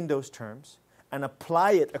think in those terms, and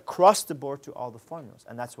apply it across the board to all the formulas.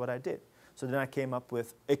 And that's what I did. So then I came up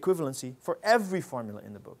with equivalency for every formula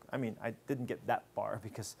in the book. I mean, I didn't get that far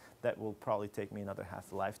because that will probably take me another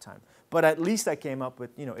half a lifetime. But at least I came up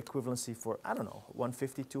with, equivalency for,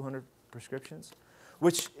 150, 200 prescriptions,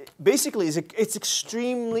 which basically it's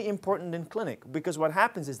extremely important in clinic, because what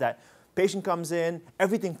happens is that patient comes in,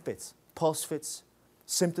 everything fits. Pulse fits,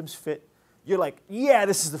 symptoms fit. You're like, yeah,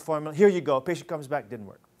 this is the formula. Here you go. Patient comes back, didn't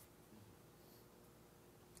work.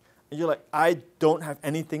 And you're like, I don't have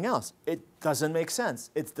anything else. It doesn't make sense.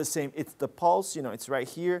 It's the same. It's the pulse, it's right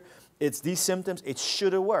here. It's these symptoms. It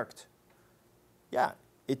should have worked. Yeah,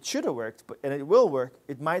 it should have worked, and it will work.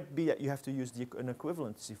 It might be that you have to use an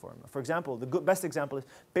equivalency formula. For example, the best example is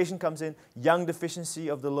patient comes in, yang deficiency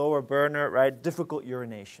of the lower burner, right? Difficult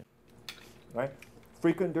urination, right?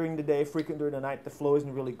 Frequent during the day, frequent during the night. The flow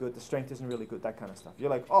isn't really good. The strength isn't really good, that kind of stuff. You're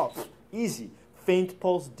like, oh, easy. Faint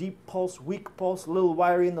pulse, deep pulse, weak pulse, a little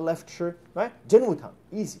wiry in the left shirt, right? Jinwutang,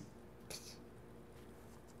 easy.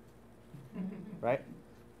 Right?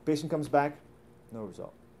 Patient comes back, no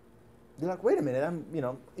result. You're like, wait a minute,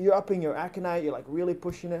 you're upping your aconite, you're like really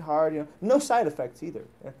pushing it hard, no side effects either.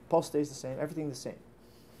 Yeah? Pulse stays the same, everything the same.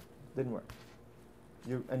 Didn't work.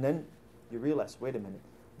 And then you realize, wait a minute,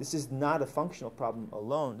 this is not a functional problem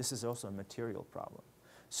alone, this is also a material problem.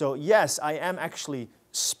 So yes, I am actually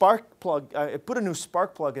spark plug. I put a new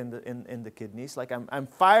spark plug in the kidneys. Like I'm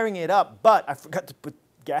firing it up, but I forgot to put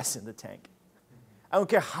gas in the tank. I don't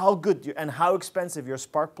care how good and how expensive your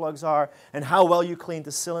spark plugs are, and how well you cleaned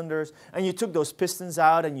the cylinders, and you took those pistons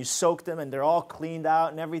out and you soaked them, and they're all cleaned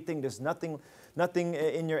out and everything. There's nothing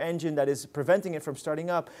in your engine that is preventing it from starting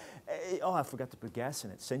up. Oh, I forgot to put gas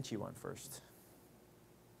in it. Sent you one first.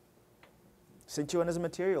 Sichuan is a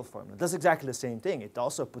material formula. It does exactly the same thing. It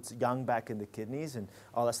also puts yang back in the kidneys and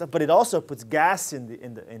all that stuff, but it also puts gas in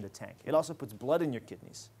the tank. It also puts blood in your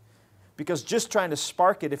kidneys. Because just trying to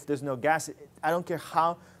spark it if there's no gas, I don't care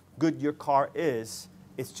how good your car is,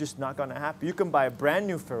 it's just not going to happen. You can buy a brand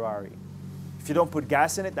new Ferrari. If you don't put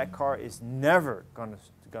gas in it, that car is never going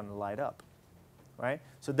to light up. Right?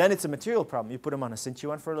 So then it's a material problem. You put them on a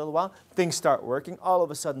Sichuan for a little while, things start working, all of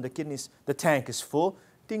a sudden the tank is full.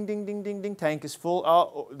 Ding, ding, ding, ding, ding, tank is full.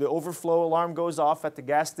 Oh, the overflow alarm goes off at the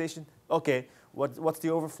gas station. Okay, what's the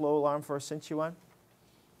overflow alarm for a Sichuan?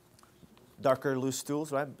 Darker loose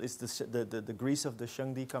stools, right? It's the grease of the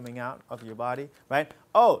shengdi coming out of your body, right?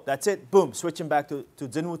 Oh, that's it. Boom, switching back to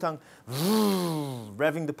Jinwutang.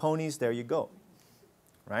 Revving the ponies, there you go,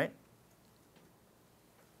 right?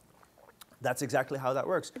 That's exactly how that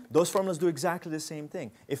works. Those formulas do exactly the same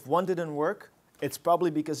thing. If one didn't work, It's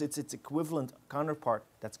probably because it's its equivalent counterpart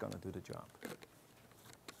that's going to do the job.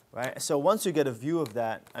 Right? So once you get a view of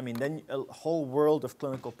that, I mean, then a whole world of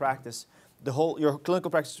clinical practice, your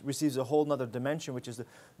clinical practice receives a whole other dimension, which is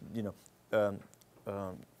the,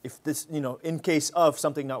 if this, in case of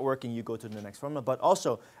something not working, you go to the next formula. But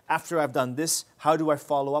also, after I've done this, how do I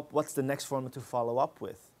follow up? What's the next formula to follow up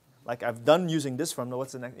with? Like, I've done using this formula,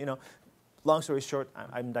 what's the next, long story short,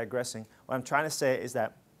 I'm digressing. What I'm trying to say is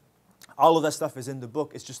that all of that stuff is in the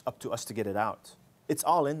book. It's just up to us to get it out. It's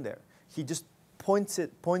all in there. He just points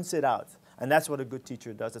it out. And that's what a good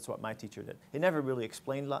teacher does. That's what my teacher did. He never really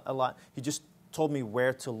explained a lot. He just told me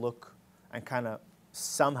where to look and kind of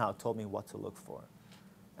somehow told me what to look for.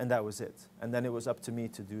 And that was it. And then it was up to me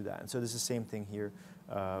to do that. And so this is the same thing here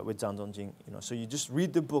with Zhang Dongjing. So you just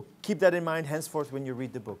read the book. Keep that in mind henceforth when you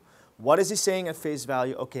read the book. What is he saying at face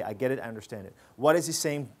value? Okay, I get it, I understand it. What is he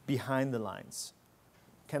saying behind the lines?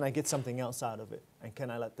 Can I get something else out of it? And can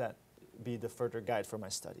I let that be the further guide for my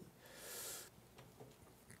study?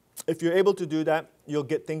 If you're able to do that, you'll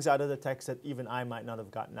get things out of the text that even I might not have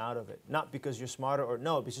gotten out of it. Not because you're smarter or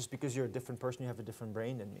no, it's just because you're a different person, you have a different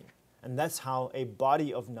brain than me. And that's how a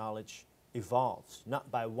body of knowledge evolves. Not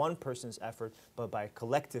by one person's effort, but by a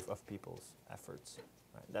collective of people's efforts.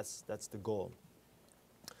 Right? That's the goal.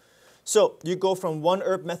 So you go from one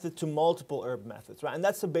herb method to multiple herb methods, right? And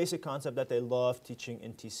that's the basic concept that they love teaching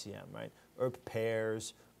in TCM, right? Herb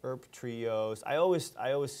pairs, herb trios. I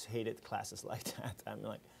always hated classes like that. I'm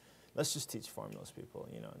like, let's just teach formulas, people,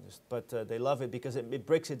 but they love it because it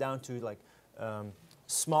breaks it down to like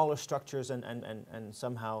smaller structures and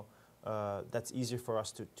somehow that's easier for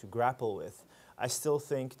us to grapple with. I still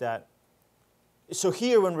think that, so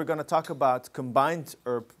here when we're going to talk about combined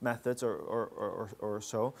herb methods or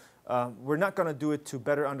so, we're not going to do it to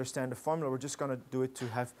better understand the formula. We're just going to do it to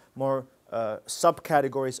have more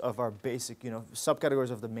subcategories of our basic,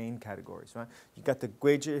 subcategories of the main categories, right? You got the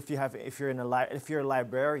Guiji. If you're a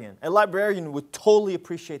librarian would totally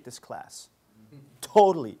appreciate this class,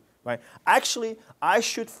 totally, right? Actually, I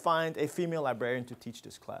should find a female librarian to teach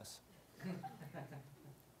this class.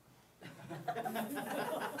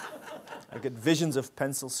 I get visions of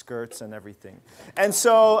pencil skirts and everything, and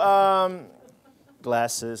so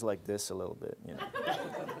glasses like this a little bit,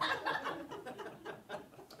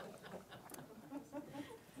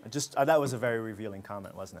 that was a very revealing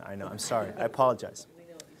comment, wasn't it? I know. I'm sorry. I apologize.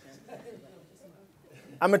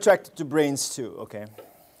 I'm attracted to brains too, okay?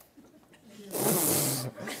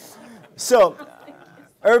 So,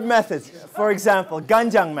 herb methods. For example,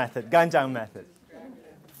 Ganjang method.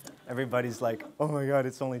 Everybody's like, oh my God,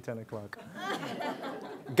 it's only 10 o'clock.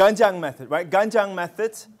 Ganjang method, right? Ganjang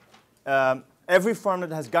method. Every formula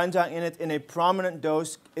that has ganjang in it in a prominent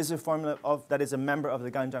dose is a formula that is a member of the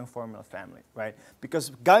ganjang formula family, right?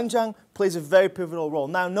 Because ganjang plays a very pivotal role.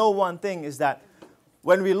 Now, know one thing is that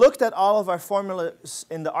when we looked at all of our formulas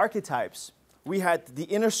in the archetypes, we had the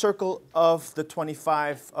inner circle of the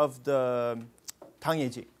 25 of the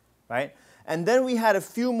Tangyejing, right? And then we had a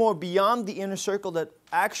few more beyond the inner circle that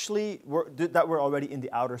actually were already in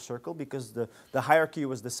the outer circle because the hierarchy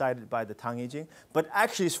was decided by the Tangyejing. But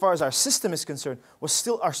actually, as far as our system is concerned,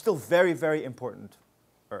 are still very, very important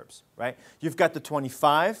herbs, right? You've got the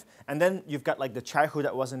 25, and then you've got like the Chaihu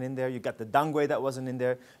that wasn't in there. You got the Dangui that wasn't in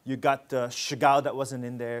there. You got the Shigao that wasn't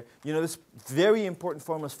in there. There's very important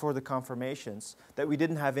formulas for the confirmations that we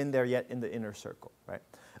didn't have in there yet in the inner circle, right?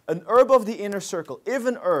 An herb of the inner circle, if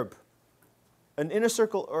an inner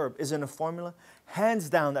circle herb is in a formula, hands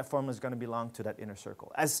down that formula is going to belong to that inner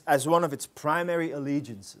circle. As one of its primary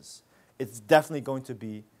allegiances, it's definitely going to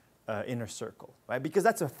be inner circle, right? Because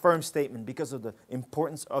that's a firm statement because of the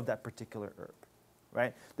importance of that particular herb,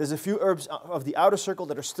 right? There's a few herbs of the outer circle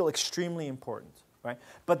that are still extremely important, right?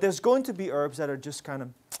 But there's going to be herbs that are just kind of,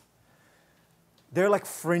 they're like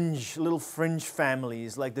little fringe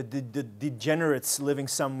families, like the degenerates living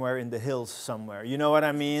somewhere in the hills somewhere. You know what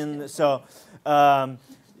I mean? So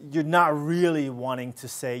you're not really wanting to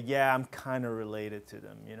say, yeah, I'm kind of related to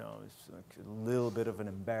them. It's like a little bit of an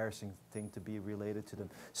embarrassing thing to be related to them.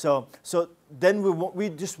 So then we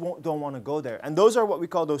just don't want to go there. And those are what we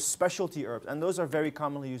call those specialty herbs. And those are very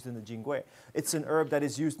commonly used in the Jingui. It's an herb that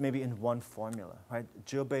is used maybe in one formula, right?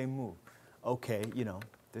 Zhebei Mu. Okay,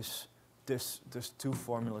 there's two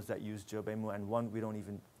formulas that use Zhebei Mu, and one we don't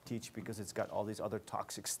even teach because it's got all these other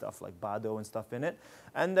toxic stuff like Bado and stuff in it.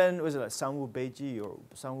 And then was it like Sangwu Beiji or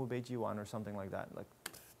Sangwu Beiji 1 or something like that? Like,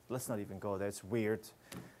 let's not even go there. It's weird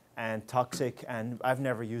and toxic, and I've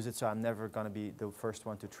never used it, so I'm never going to be the first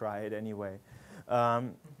one to try it anyway.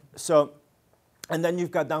 And then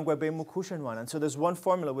you've got Dangui Beimu Kushen 1, and so there's one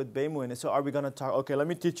formula with Beimu in it. So are we going to talk? Okay, let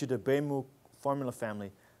me teach you the Beimu formula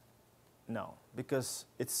family, no, because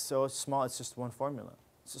it's so small. It's just one formula.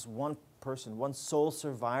 It's just one person, one sole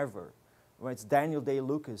survivor. Right? It's Daniel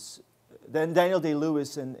Day-Lewis. Then Daniel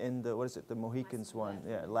Day-Lewis in the, what is it, the Mohicans one.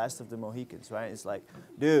 Yeah, Last of the Mohicans, right? It's like,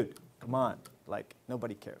 dude, come on. Like,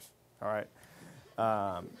 nobody cares, all right?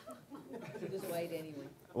 He was white anyway.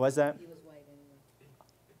 What's that? He was white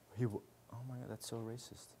anyway. Oh my God, that's so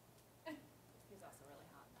racist. He's also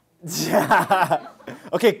really hot.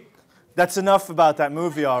 Yeah. Okay, that's enough about that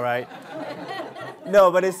movie, all right?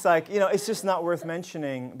 No, but it's like, you know, it's just not worth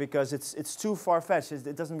mentioning because it's too far-fetched.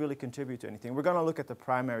 It doesn't really contribute to anything. We're going to look at the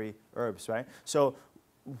primary herbs, right? So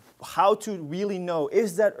how to really know,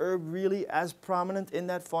 is that herb really as prominent in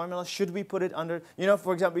that formula? Should we put it under, you know,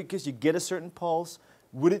 for example, because you get a certain pulse,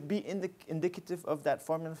 would it be indicative of that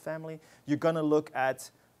formula family? You're going to look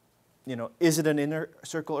at, you know, is it an inner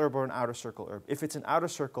circle herb or an outer circle herb? If it's an outer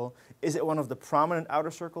circle, is it one of the prominent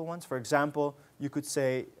outer circle ones? For example, you could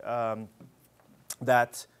say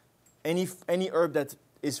that any herb that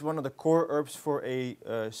is one of the core herbs for a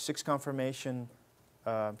sixth confirmation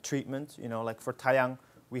treatment, you know, like for Taiyang,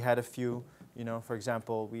 we had a few, you know, for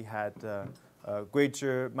example, we had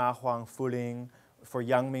Guizhi, Ma Huang, Fuling. For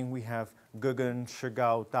Yangming, we have Gugen,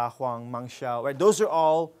 Shigao, Da Huang, Mangxiao, right? Those are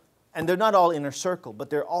all, and they're not all inner circle,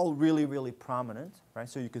 but they're all really, really prominent, right?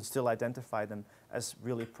 So you can still identify them as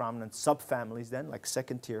really prominent subfamilies then, like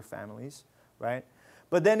second-tier families, right?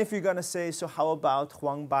 But then if you're going to say, so how about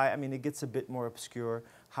Huangbai? I mean, it gets a bit more obscure.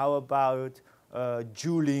 How about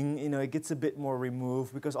Juling? You know, it gets a bit more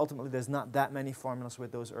removed because ultimately there's not that many formulas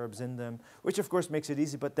with those herbs in them, which of course makes it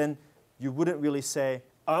easy. But then you wouldn't really say,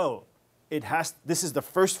 oh, this is the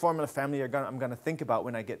first formula family I'm going to think about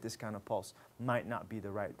when I get this kind of pulse. Might not be the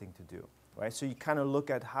right thing to do, right? So you kind of look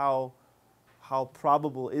at how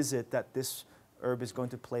probable is it that this herb is going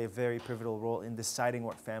to play a very pivotal role in deciding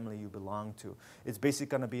what family you belong to. It's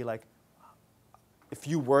basically going to be like, if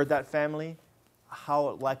you were that family,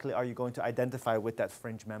 how likely are you going to identify with that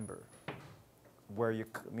fringe member? Where you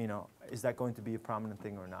know, is that going to be a prominent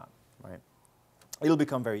thing or not, right? It'll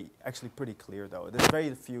become actually pretty clear though. There's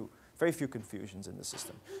very few confusions in the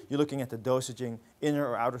system. You're looking at the dosaging, inner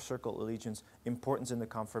or outer circle allegiance, importance in the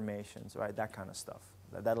conformations, right? That kind of stuff.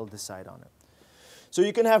 That'll decide on it. So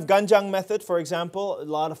you can have Ganjiang method, for example, a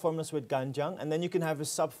lot of formulas with Ganjiang, and then you can have a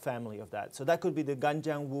subfamily of that. So that could be the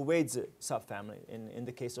Ganjiang Wuweizi subfamily in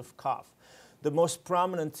the case of cough. The most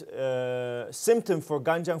prominent symptom for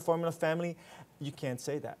Ganjiang formula family, you can't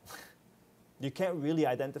say that. You can't really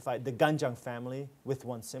identify the Ganjiang family with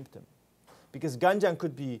one symptom. Because Ganjiang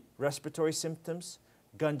could be respiratory symptoms,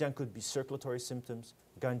 Ganjiang could be circulatory symptoms,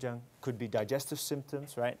 Ganjiang could be digestive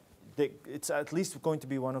symptoms, right? It's at least going to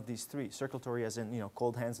be one of these three. Circulatory as in, you know,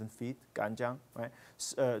 cold hands and feet, Ganjiang, right?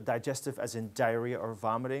 Digestive as in diarrhea or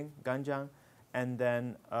vomiting, Ganjiang. And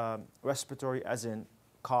then respiratory as in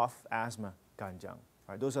cough, asthma, Ganjiang.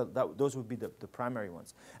 Right? Those would be the primary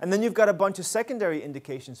ones. And then you've got a bunch of secondary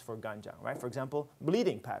indications for Ganjiang, right? For example,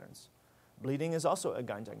 bleeding patterns. Bleeding is also a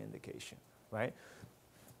Ganjiang indication, right?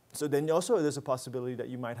 So then also there's a possibility that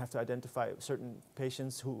you might have to identify certain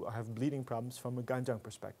patients who have bleeding problems from a Ganjiang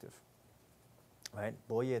perspective, right?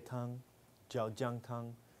 Boye Tang, Jiaojiang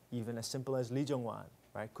Tang, even as simple as Li Zhongwan,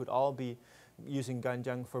 right? Could all be using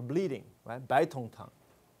Ganjiang for bleeding, right? Bai Tong Tang,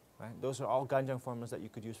 right? Those are all Ganjiang formulas that you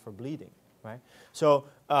could use for bleeding, right? So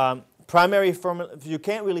primary formula, you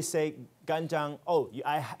can't really say Ganjiang,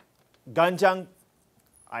 Ganjiang,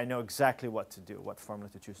 I know exactly what to do, what formula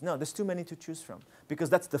to choose. No, there's too many to choose from because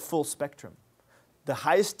that's the full spectrum. The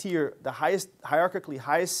highest tier, the highest, hierarchically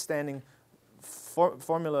highest standing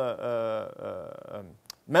formula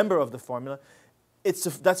member of the formula,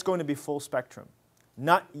 that's going to be full spectrum.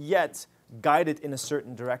 Not yet guided in a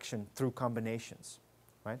certain direction through combinations,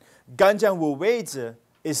 right? Ganjiang Wuweizi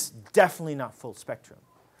is definitely not full spectrum.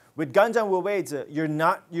 With Ganjiang Wuweizi,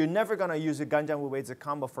 you're never going to use a Ganjiang Wuweizi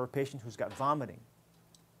combo for a patient who's got vomiting.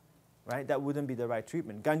 Right? That wouldn't be the right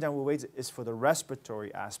treatment. Ganjiang Wuweizi is for the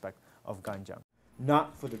respiratory aspect of Ganjiang,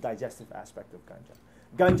 not for the digestive aspect of Ganjiang.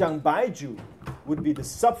 Ganjiang Baiju would be the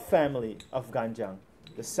subfamily of Ganjiang,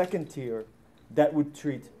 the second tier that would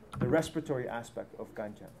treat the respiratory aspect of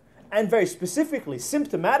Ganjiang. And very specifically,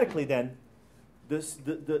 symptomatically then, the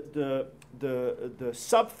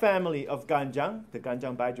subfamily of Ganjiang, the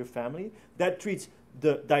Ganjiang Baiju family, that treats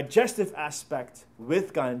the digestive aspect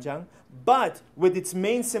with Ganjiang, but with its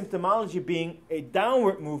main symptomology being a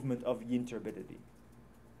downward movement of yin turbidity.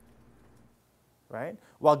 Right?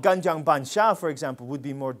 While Ganjiang Banxia, for example, would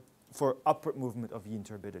be more for upward movement of yin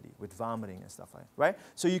turbidity with vomiting and stuff like that. Right?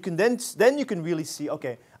 So you can then you can really see,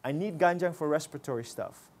 okay, I need Ganjiang for respiratory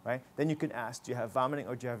stuff. Right? Then you can ask, do you have vomiting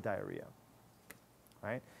or do you have diarrhea?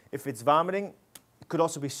 right? If it's vomiting, it could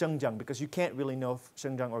also be Shanghan, because you can't really know if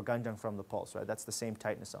Shanghan or Ganjang from the pulse, right? That's the same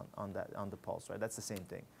tightness on the pulse, right? That's the same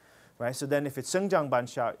thing, right? So then if it's Shanghan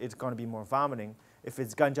Bansha, it's going to be more vomiting. If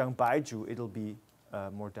it's Ganjang Baiju, it'll be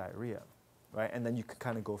more diarrhea, right? And then you can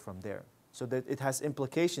kind of go from there. So that it has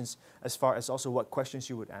implications as far as also what questions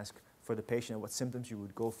you would ask for the patient and what symptoms you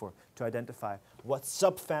would go for to identify what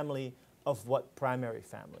subfamily of what primary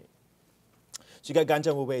family. So you got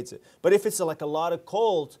Ganjang Wuweizhi. But if it's like a lot of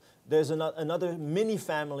cold, there's another mini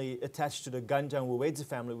family attached to the Ganjang Wuweizhi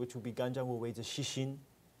family, which would be Ganjang Wuweizhi Shishin,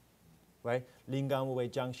 right? Lingang Wuwei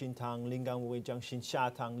Jiangxin Tang, Lingang Wuwei Jiangxin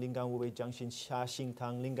Xia Tang, Lingang Wuwei Jiangxin Xia Xing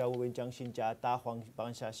Tang, Lingang Wuwei Jiangxin Jia Da Huang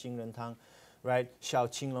Ban Xia Xing Ren Tang, right? Xiao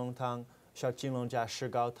Qinglong Tang, Xiao Qinglong Jia Shi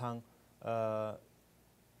Gao Tang,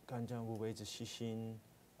 Ganjang Wuweizhi Shishin,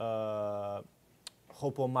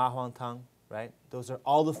 Hopo Ma Huang Tang, right? Those are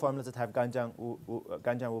all the formulas that have Ganjang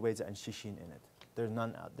Wuweizhi and Shishin in it.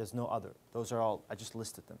 There's no other. Those are all, I just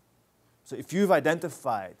listed them. So if you've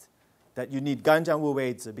identified that you need Ganjang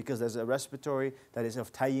Wuweizhi because there's a respiratory that is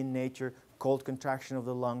of Taiyin nature, cold contraction of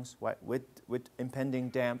the lungs, right, with impending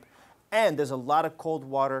damp, and there's a lot of cold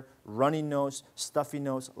water, runny nose, stuffy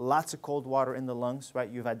nose, lots of cold water in the lungs, right?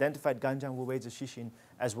 You've identified Ganjang Wuweizhi Shishin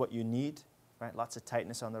as what you need, right? Lots of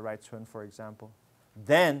tightness on the right twin, for example.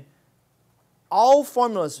 Then all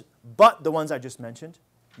formulas but the ones I just mentioned,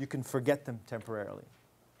 you can forget them temporarily.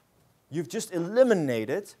 You've just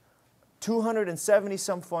eliminated 270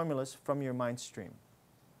 some formulas from your mind stream.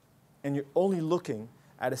 And you're only looking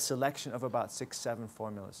at a selection of about 6, 7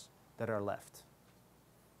 formulas that are left.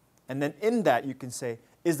 And then in that you can say,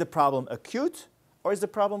 is the problem acute or is the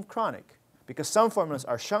problem chronic? Because some formulas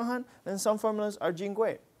are Shanghan and some formulas are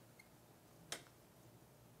Jingui.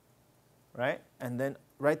 Right? And then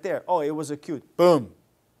right there, oh, it was acute. Boom.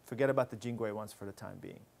 Forget about the Jingui ones for the time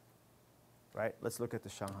being. Right? Let's look at the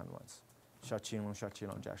Shanghan ones.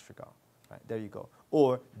 Xiaoqinglong, Jiastrigao. Right? There you go.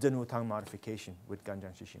 Or Denwu Tang modification with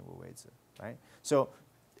Ganjang Shishin Wuweizhi. Right? So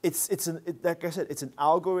like I said, it's an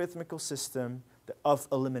algorithmical system of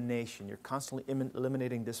elimination. You're constantly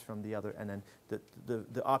eliminating this from the other, and then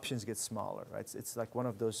the options get smaller. Right? It's like one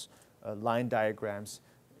of those line diagrams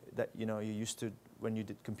that you used to when you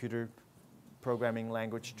did computer programming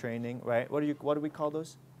language training. Right? What do we call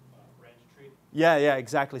those? Range tree. Yeah,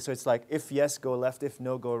 exactly. So it's like if yes, go left. If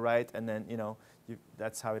no, go right. And then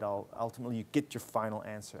that's how it all ultimately you get your final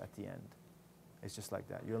answer at the end. It's just like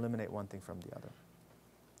that. You eliminate one thing from the other.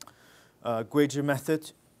 Guizhi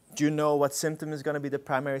method. Do you know what symptom is going to be the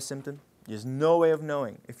primary symptom? There's no way of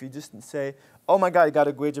knowing. If you just say, oh my God, you got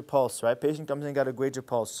a Guizhi pulse, right? Patient comes in, got a Guizhi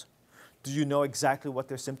pulse. Do you know exactly what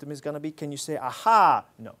their symptom is going to be? Can you say, aha?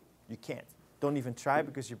 No, you can't. Don't even try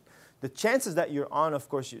because the chances that you're on, of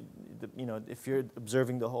course, if you're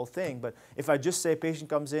observing the whole thing. But if I just say patient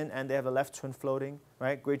comes in and they have a left twin floating,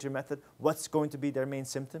 right? Guizhi method, what's going to be their main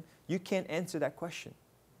symptom? You can't answer that question.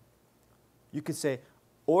 You could say,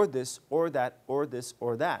 or this, or that, or this,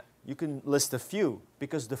 or that. You can list a few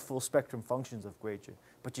because the full spectrum functions of Guizhi,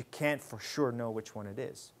 but you can't for sure know which one it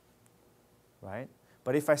is, right?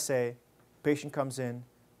 But if I say, patient comes in,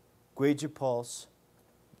 Guizhi pulse,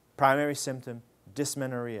 primary symptom,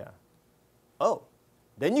 dysmenorrhea. Oh,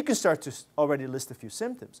 then you can start to already list a few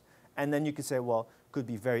symptoms. And then you can say, well, could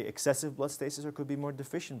be very excessive blood stasis or could be more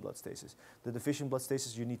deficient blood stasis. The deficient blood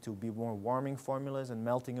stasis, you need to be more warming formulas and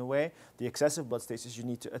melting away. The excessive blood stasis, you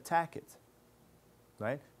need to attack it.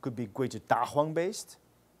 Right? Could be Guizhi Dahuang based,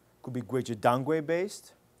 could be Guizhi Dangui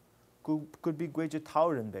based, could be Guizhi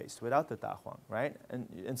Taoren based without the Dahuang, right?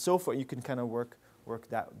 And so forth. You can kind of work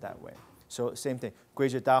that way. So same thing,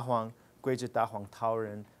 Guizhi Dahuang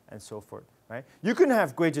Taoren, and so forth. Right? You can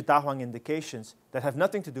have Guizhi Dahuang indications that have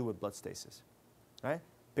nothing to do with blood stasis. Right?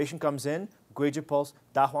 Patient comes in, Guizhi pulse,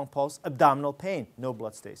 Dahuang pulse, abdominal pain, no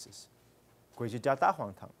blood stasis. Guizhi Jia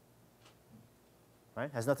Dahuang Tang.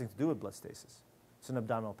 Right? Has nothing to do with blood stasis. It's an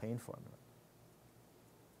abdominal pain formula.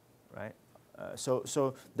 Right?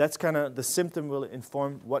 So that's kind of the symptom will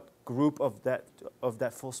inform what group of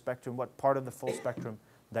that full spectrum, what part of the full spectrum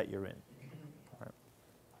that you're in.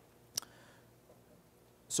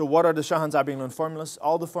 So what are the Shanghan Zabing Lun formulas?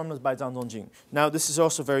 All the formulas by Zhang Dongjing. Now this is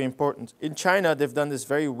also very important. In China, they've done this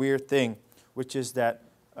very weird thing, which is that,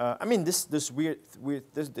 well, they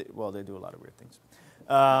do a lot of weird things.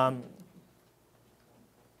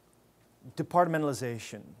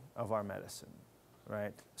 Departmentalization of our medicine,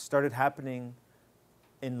 right, started happening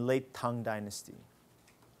in late Tang Dynasty.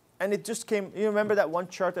 And it just came, you remember that one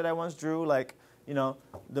chart that I once drew, like, you know,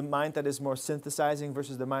 the mind that is more synthesizing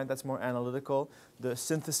versus the mind that's more analytical. The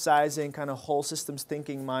synthesizing kind of whole systems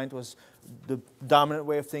thinking mind was the dominant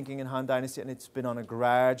way of thinking in Han Dynasty, and it's been on a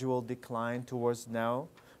gradual decline towards now,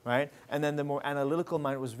 right? And then the more analytical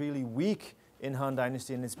mind was really weak in Han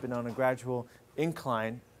Dynasty, and it's been on a gradual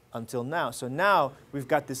incline until now. So now we've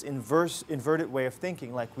got this inverted way of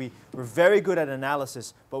thinking. Like we're very good at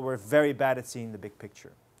analysis, but we're very bad at seeing the big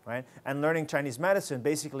picture, right? And learning Chinese medicine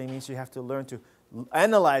basically means you have to learn to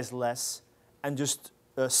analyze less and just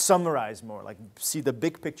summarize more, like see the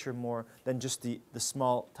big picture more than just the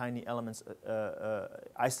small, tiny elements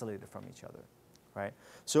isolated from each other, right?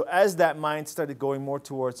 So as that mind started going more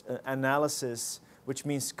towards analysis, which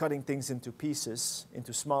means cutting things into pieces,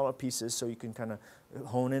 into smaller pieces, so you can kind of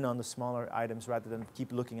hone in on the smaller items rather than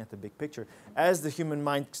keep looking at the big picture. As the human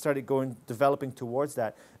mind started developing towards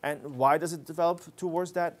that, and why does it develop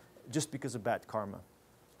towards that? Just because of bad karma.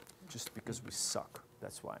 Just because we suck,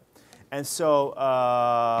 that's why. And so,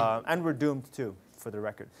 and we're doomed too, for the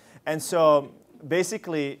record. And so,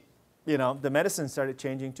 basically, you know, the medicine started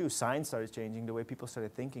changing too. Science started changing. The way people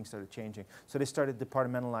started thinking started changing. So they started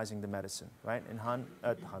departmentalizing the medicine, right? In Han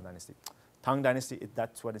Dynasty. Tang Dynasty,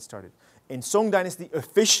 that's when it started. In Song Dynasty,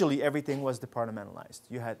 officially everything was departmentalized.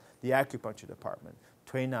 You had the acupuncture department,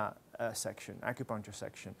 Tuina section, acupuncture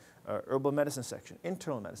section, herbal medicine section,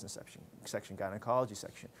 internal medicine section, gynecology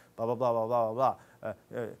section, blah, blah, blah, blah, blah,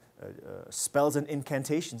 blah, spells and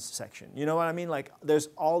incantations section. You know what I mean? Like, there's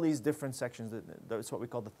all these different sections. That's what we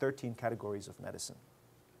call the 13 categories of medicine.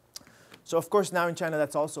 So, of course, now in China,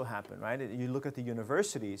 that's also happened, right? You look at the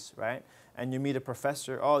universities, right? And you meet a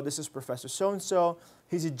professor. Oh, this is Professor so-and-so.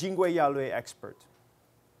 He's a Jingui Yalui expert.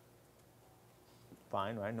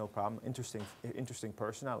 Fine, right? No problem. Interesting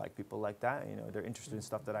person. I like people like that. You know, they're interested in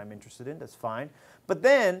stuff that I'm interested in. That's fine. But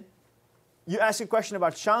then you ask a question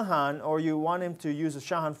about Shanghan, or you want him to use a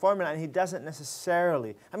Shanghan formula, and he doesn't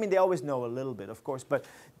necessarily. I mean, they always know a little bit, of course, but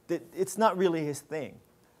it's not really his thing.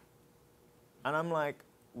 And I'm like,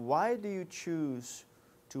 why do you choose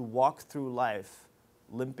to walk through life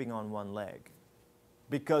limping on one leg?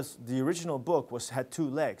 Because the original book had two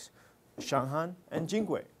legs, Shanghan and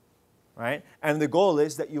Jingui. Right? And the goal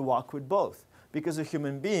is that you walk with both. Because a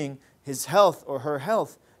human being, his health or her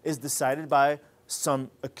health is decided by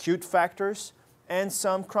some acute factors and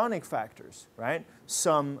some chronic factors, right?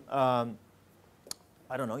 Some, I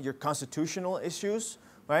don't know, your constitutional issues,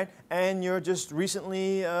 right? And you're just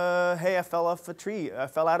recently, hey, I fell out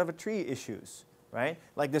of a tree issues, right?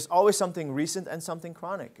 Like there's always something recent and something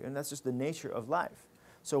chronic, and that's just the nature of life.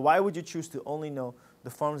 So why would you choose to only know the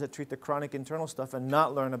formulas that treat the chronic internal stuff and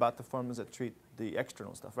not learn about the formulas that treat the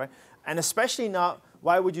external stuff, right? And especially not,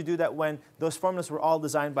 why would you do that when those formulas were all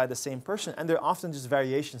designed by the same person and they're often just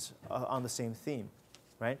variations on the same theme,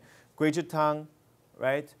 right? Guizhitang,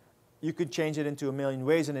 right? You could change it into a million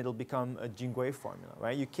ways and it'll become a Jingui formula,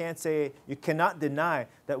 right? You cannot deny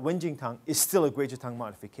that Wenjingtang is still a Guizhitang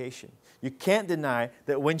modification. You can't deny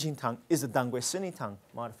that Wenjingtang is a Dangui Sinitang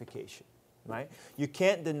modification, right? You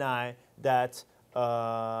can't deny that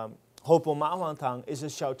Hopo Mahuantang is a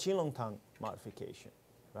Xiao Qinglongtang modification,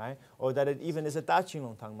 right? Or that it even is a Da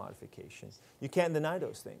Qinglongtang modification. You can't deny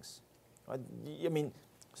those things. I mean,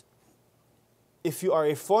 if you are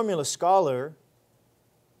a formula scholar,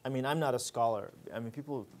 I mean, I'm not a scholar. I mean,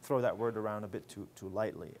 people throw that word around a bit too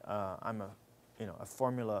lightly. I'm a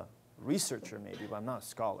formula researcher maybe, but I'm not a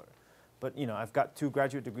scholar. But you know, I've got 2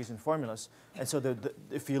 graduate degrees in formulas, and so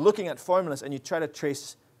if you're looking at formulas and you try to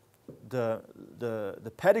trace the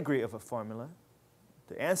pedigree of a formula,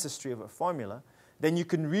 the ancestry of a formula, then you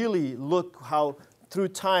can really look how through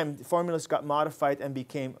time formulas got modified and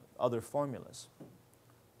became other formulas.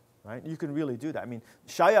 Right? You can really do that. I mean,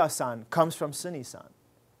 Shaya-san comes from Sini-san,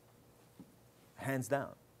 hands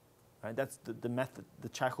down. Right? That's the method, the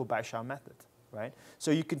Chaihu Baisha method. Right?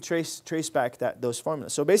 So you can trace back those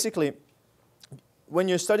formulas. So basically, when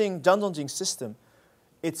you're studying Zhangzongjing system,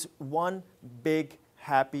 it's one big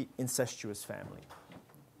happy, incestuous family,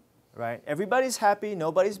 right? Everybody's happy.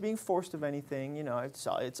 Nobody's being forced of anything. You know, it's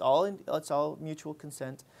all mutual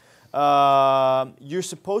consent. You're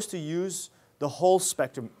supposed to use the whole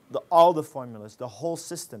spectrum, all the formulas, the whole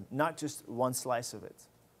system, not just one slice of it.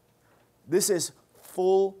 This is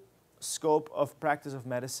full scope of practice of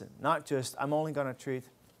medicine, not just I'm only going to treat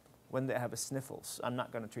when they have a sniffles. I'm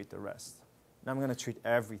not going to treat the rest. I'm going to treat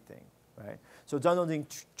everything. Right? So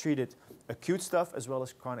Zhangzongjing treated acute stuff as well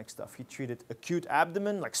as chronic stuff. He treated acute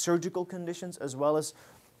abdomen, like surgical conditions, as well as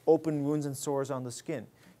open wounds and sores on the skin.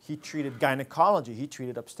 He treated gynecology. He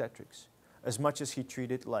treated obstetrics, as much as he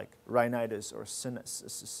treated like rhinitis or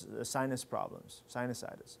sinus problems,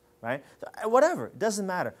 sinusitis, right? So, whatever, it doesn't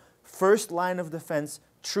matter. First line of defense,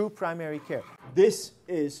 true primary care. This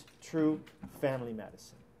is true family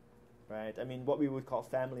medicine, right? I mean, what we would call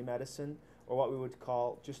family medicine, or what we would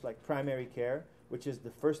call just like primary care, which is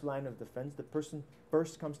the first line of defense. The person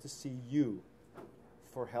first comes to see you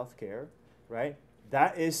for health care, right?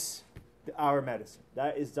 That is our medicine.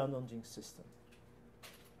 That is Zhang Dongjing's system,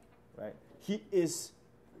 right? He is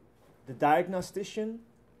the diagnostician.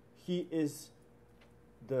 He is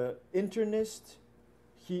the internist.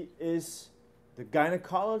 He is the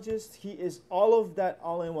gynecologist. He is all of that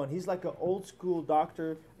all in one. He's like an old school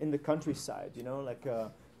doctor in the countryside, you know, like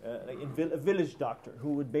a village doctor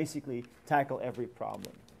who would basically tackle every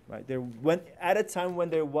problem, right? At a time when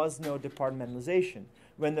there was no departmentalization,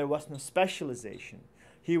 when there was no specialization,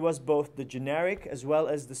 he was both the generic as well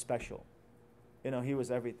as the special. You know, he was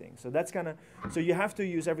everything. So that's so you have to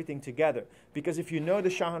use everything together, because if you know the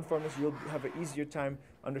Shanghan formulas, you'll have an easier time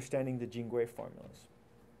understanding the Jingui formulas.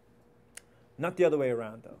 Not the other way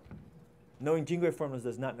around, though. Knowing Jingui formulas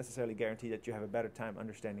does not necessarily guarantee that you have a better time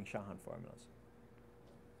understanding Shanghan formulas.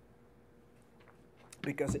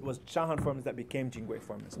 Because it was Shanghan formulas that became Jingui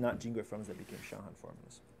formulas, not Jingui formulas that became Shanghan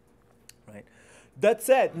formulas. Right? That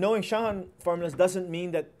said, knowing Shanghan formulas doesn't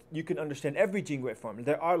mean that you can understand every Jingui formula.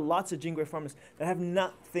 There are lots of Jingui formulas that have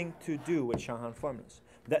nothing to do with Shanghan formulas,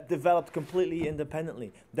 that developed completely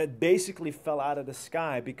independently, that basically fell out of the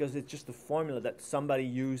sky because it's just a formula that somebody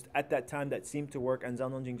used at that time that seemed to work, and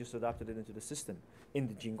Zhang Dongjing just adopted it into the system, in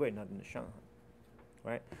the Jingui, not in the Shanghan.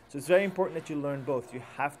 Right? So it's very important that you learn both. You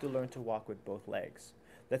have to learn to walk with both legs.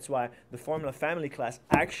 That's why the formula family class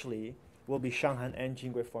actually will be Shanghan and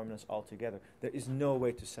Jingui formulas all together. There is no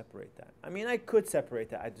way to separate that. I mean, I could separate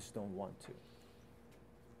that, I just don't want to.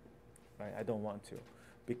 Right? I don't want to.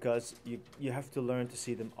 Because you have to learn to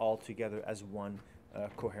see them all together as one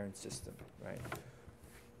coherent system, right?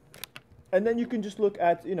 And then you can just look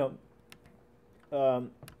at, you know,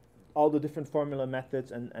 all the different formula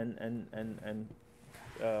methods and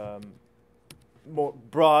more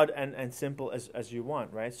broad and simple as you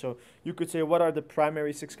want, right? So you could say, what are the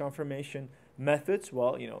primary 6 confirmation methods?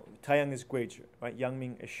 Well, you know, Taiyang is Guizhi, right?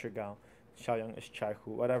 Yangming is Shigao, Xiaoyang is Chaihu,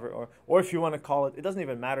 whatever. Or if you want to call it doesn't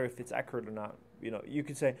even matter if it's accurate or not. You know, you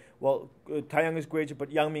could say, well, Taiyang is Guizhi, but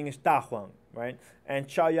Yangming is Da Huang, right? And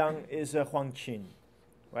Xiaoyang is Huangqin,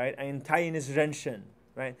 right? And Taiyin is Renshen,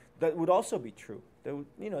 right? That would also be true. That would,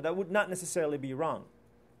 you know, that would not necessarily be wrong,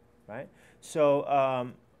 right?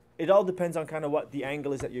 So it all depends on kind of what the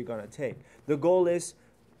angle is that you're going to take. The goal is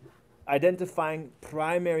identifying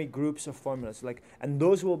primary groups of formulas, and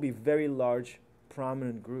those will be very large,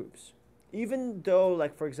 prominent groups. Even though,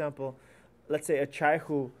 like, for example, let's say a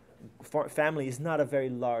Chaihu family is not a very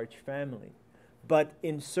large family, but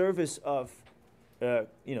in service of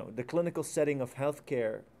you know, the clinical setting of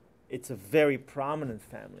healthcare, it's a very prominent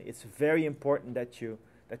family. It's very important that you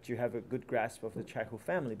have a good grasp of the Chaihu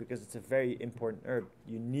family, because it's a very important herb.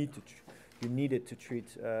 You need it to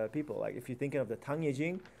treat people. Like if you're thinking of the Tang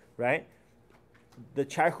Yejing, right? The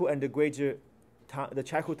Chaihu and the Guizhi, the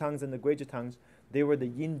Chaihu tangs and the Guizhi tangs, they were the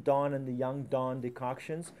yin dawn and the yang dawn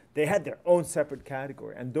decoctions. They had their own separate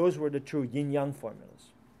category, and those were the true yin yang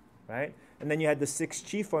formulas, right? And then you had the 6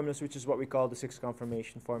 qi formulas, which is what we call the 6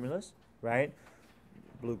 confirmation formulas, right?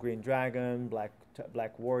 Blue green dragon,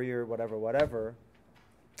 black warrior, whatever.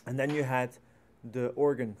 And then you had the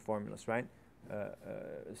organ formulas, right?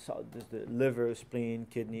 So there's the liver, spleen,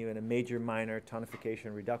 kidney, and a major, minor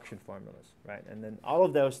tonification reduction formulas, right? And then all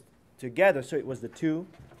of those together, so it was the 2,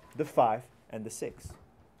 the 5, and the 6,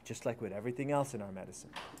 just like with everything else in our medicine.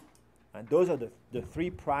 And those are the 3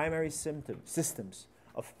 primary systems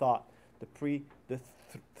of thought, the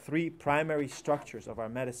 3 primary structures of our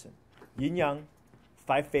medicine: yin yang,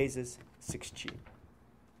 5 phases, 6 qi,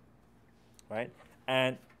 right?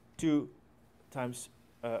 And 2 times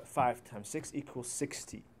 5 times 6 equals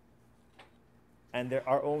 60. And there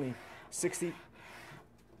are only 60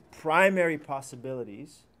 primary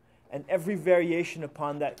possibilities, and every variation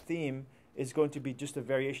upon that theme is going to be just a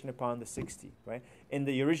variation upon the 60, right? In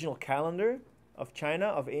the original calendar of China,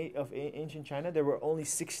 of ancient China, there were only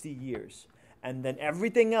 60 years. And then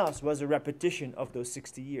everything else was a repetition of those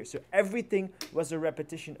 60 years. So everything was a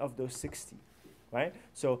repetition of those 60, right?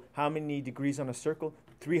 So how many degrees on a circle?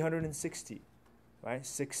 360, right?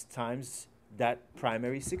 6 times that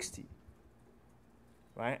primary 60,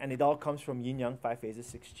 right? And it all comes from yin-yang, 5 phases,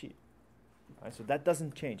 6 qi. Right? So that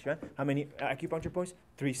doesn't change, right? How many acupuncture points?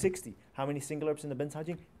 360. How many single herbs in the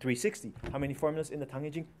Benzhajing? 360. How many formulas in the Tang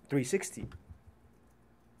Yijing? 360.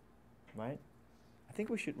 Right? I think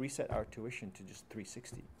we should reset our tuition to just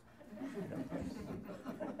 360.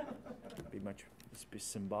 Be much It's be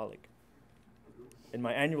symbolic. And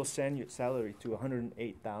my annual salary to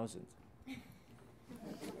 108,000.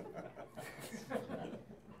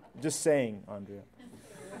 Just saying, Andrea.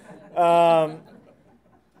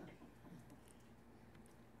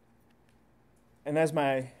 And as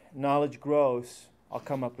my knowledge grows, I'll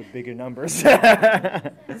come up with bigger numbers.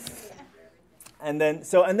 And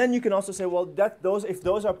then you can also say, well, if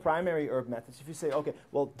those are primary herb methods, if you say, okay,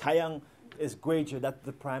 well, Taiyang is Guizhi, that's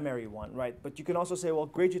the primary one, right? But you can also say, well,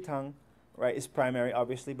 Guizhi Tang, right, is primary,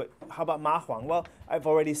 obviously, but how about Ma Huang? Well, I've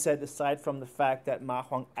already said, aside from the fact that Ma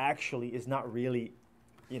Huang actually is not really,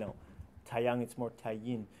 Taiyang, it's more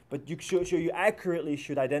Taiyin. But you accurately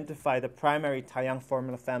should identify the primary Taiyang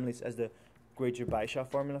formula families as the Guizhi Baisha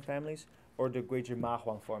formula families, or the Guizhi Ma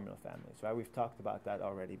Huang formula families, right? We've talked about that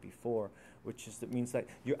already before, that means that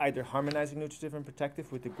you're either harmonizing nutritive and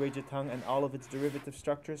protective with the Guizhi Tang and all of its derivative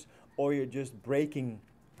structures, or you're just breaking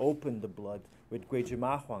open the blood with Guizhi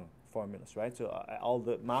Ma Huang formulas, right? So all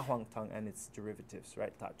the Ma Huang Tang and its derivatives,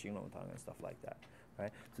 right? Ta Jinglong Tang and stuff like that,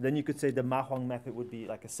 right? So then you could say the Ma Huang method would be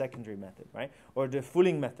like a secondary method, right? Or the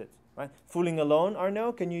Fuling method, right? Fuling alone, or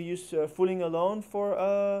no? Can you use Fuling alone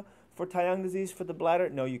for Taiyang disease for the bladder?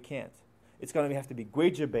 No, you can't. It's going to have to be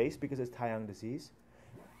Guizhi based because it's Taiyang disease.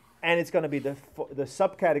 And it's going to be the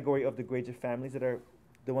subcategory of the Guizhi families that are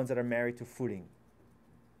the ones that are married to Fuling.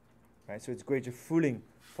 Right? So it's Guizhi Fuling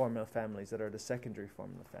formula families that are the secondary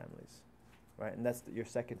formula families. Right? And that's your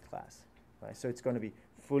second class. Right? So it's going to be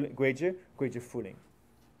Guizhi Fuling.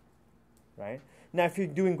 Right? Now if you're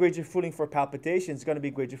doing Guizhi Fuling for palpitations, it's going to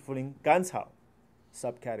be Guizhi Fuling Ganzhao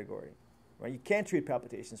subcategory. Right? You can't treat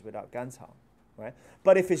palpitations without Ganzhao. Right?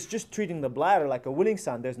 But if it's just treating the bladder like a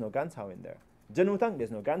Wuling-san, there's no Ganzhao in there. Zhenwutang, there's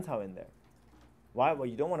no Ganzhao in there. Why? Well,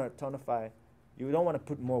 you don't want to tonify, you don't want to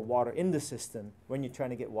put more water in the system when you're trying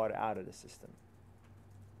to get water out of the system.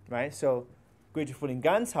 Right? So, Guizhi Fuling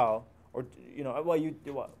Ganzhao, or,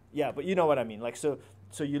 but you know what I mean. Like, so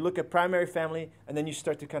you look at primary family, and then you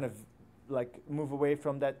start to kind of, like, move away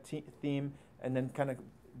from that theme, and then kind of,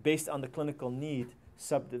 based on the clinical need,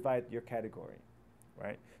 subdivide your category.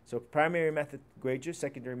 Right? So primary method Guizhi,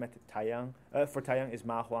 secondary method Taiyang. For Taiyang is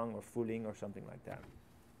Ma Huang or Fuling or something like that.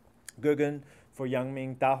 Gugen for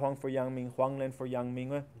Yangming, Da Huang for Yangming, Huanglen for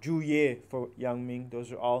Yangming, Zhu Ye for Yangming.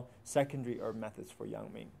 Those are all secondary herb methods for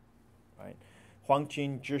Yangming. Right?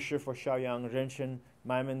 Huangqin, Zhishi for Shaoyang, Renshen,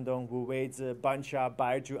 Maimendong, Wu Weizi, Bansha,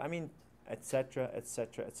 Baizhu, etc.,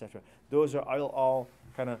 etc., etc. Those are all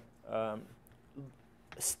kind of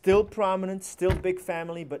still prominent, still big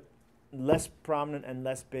family, but less prominent and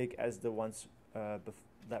less big as the ones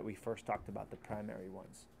that we first talked about, the primary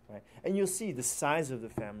ones, right? And you'll see the size of the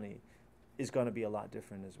family is going to be a lot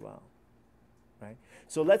different as well, right?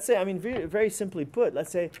 So let's say, very, very simply put,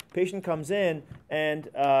 let's say patient comes in and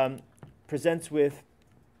presents with,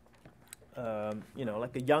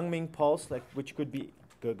 like a Yangming pulse, which could be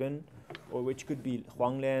Gugen, or which could be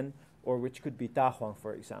Huanglian, or which could be Da Huang,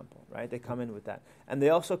 for example, right? They come in with that. And they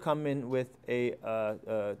also come in with a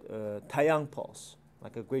Taiyang pulse,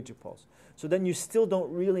 like a Guizhi pulse. So then you still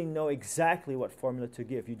don't really know exactly what formula to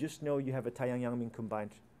give. You just know you have a Taiyang Yangming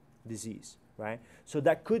combined disease, right? So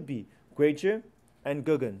that could be Guizhi and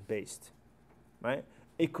Gugen based, right?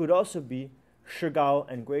 It could also be Shigao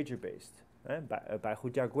and Guizhi based, right? By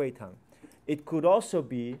Hujia Guitang. It could also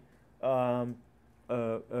be Guizhi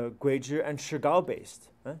and Shigao based,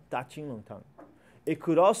 Da Qinglong Tang. It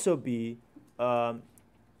could also be Guizhi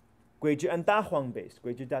and Da Huang based,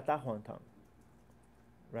 Guizhi Da Huang Tang.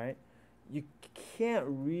 Right? You can't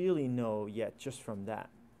really know yet just from that.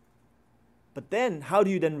 But then, how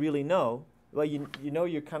do you then really know? Well,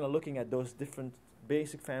 you're kind of looking at those different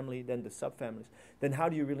basic family, then the subfamilies. Then how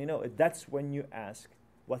do you really know? That's when you ask,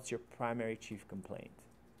 what's your primary chief complaint?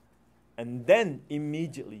 And then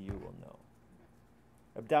immediately you will know.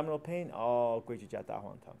 Abdominal pain, Guizhi Jia Da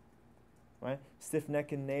Huang Tang. Right? Stiff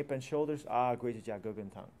neck and nape and shoulders, Guizhi Jia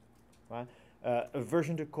Gugen Tang. Right?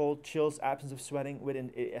 Aversion to cold, chills, absence of sweating with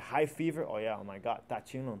a high fever, oh my God, Da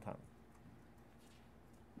Qinglong Tang.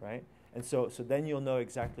 Right? And so then you'll know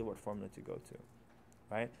exactly what formula to go to.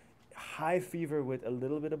 Right? High fever with a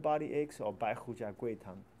little bit of body aches, Bai Hu Jia Gui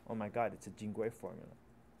Tang. Oh my God, it's a Jingui formula.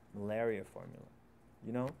 Malaria formula.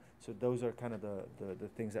 So those are kind of the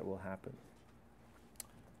things that will happen.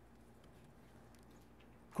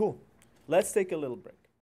 Cool. Let's take a little break.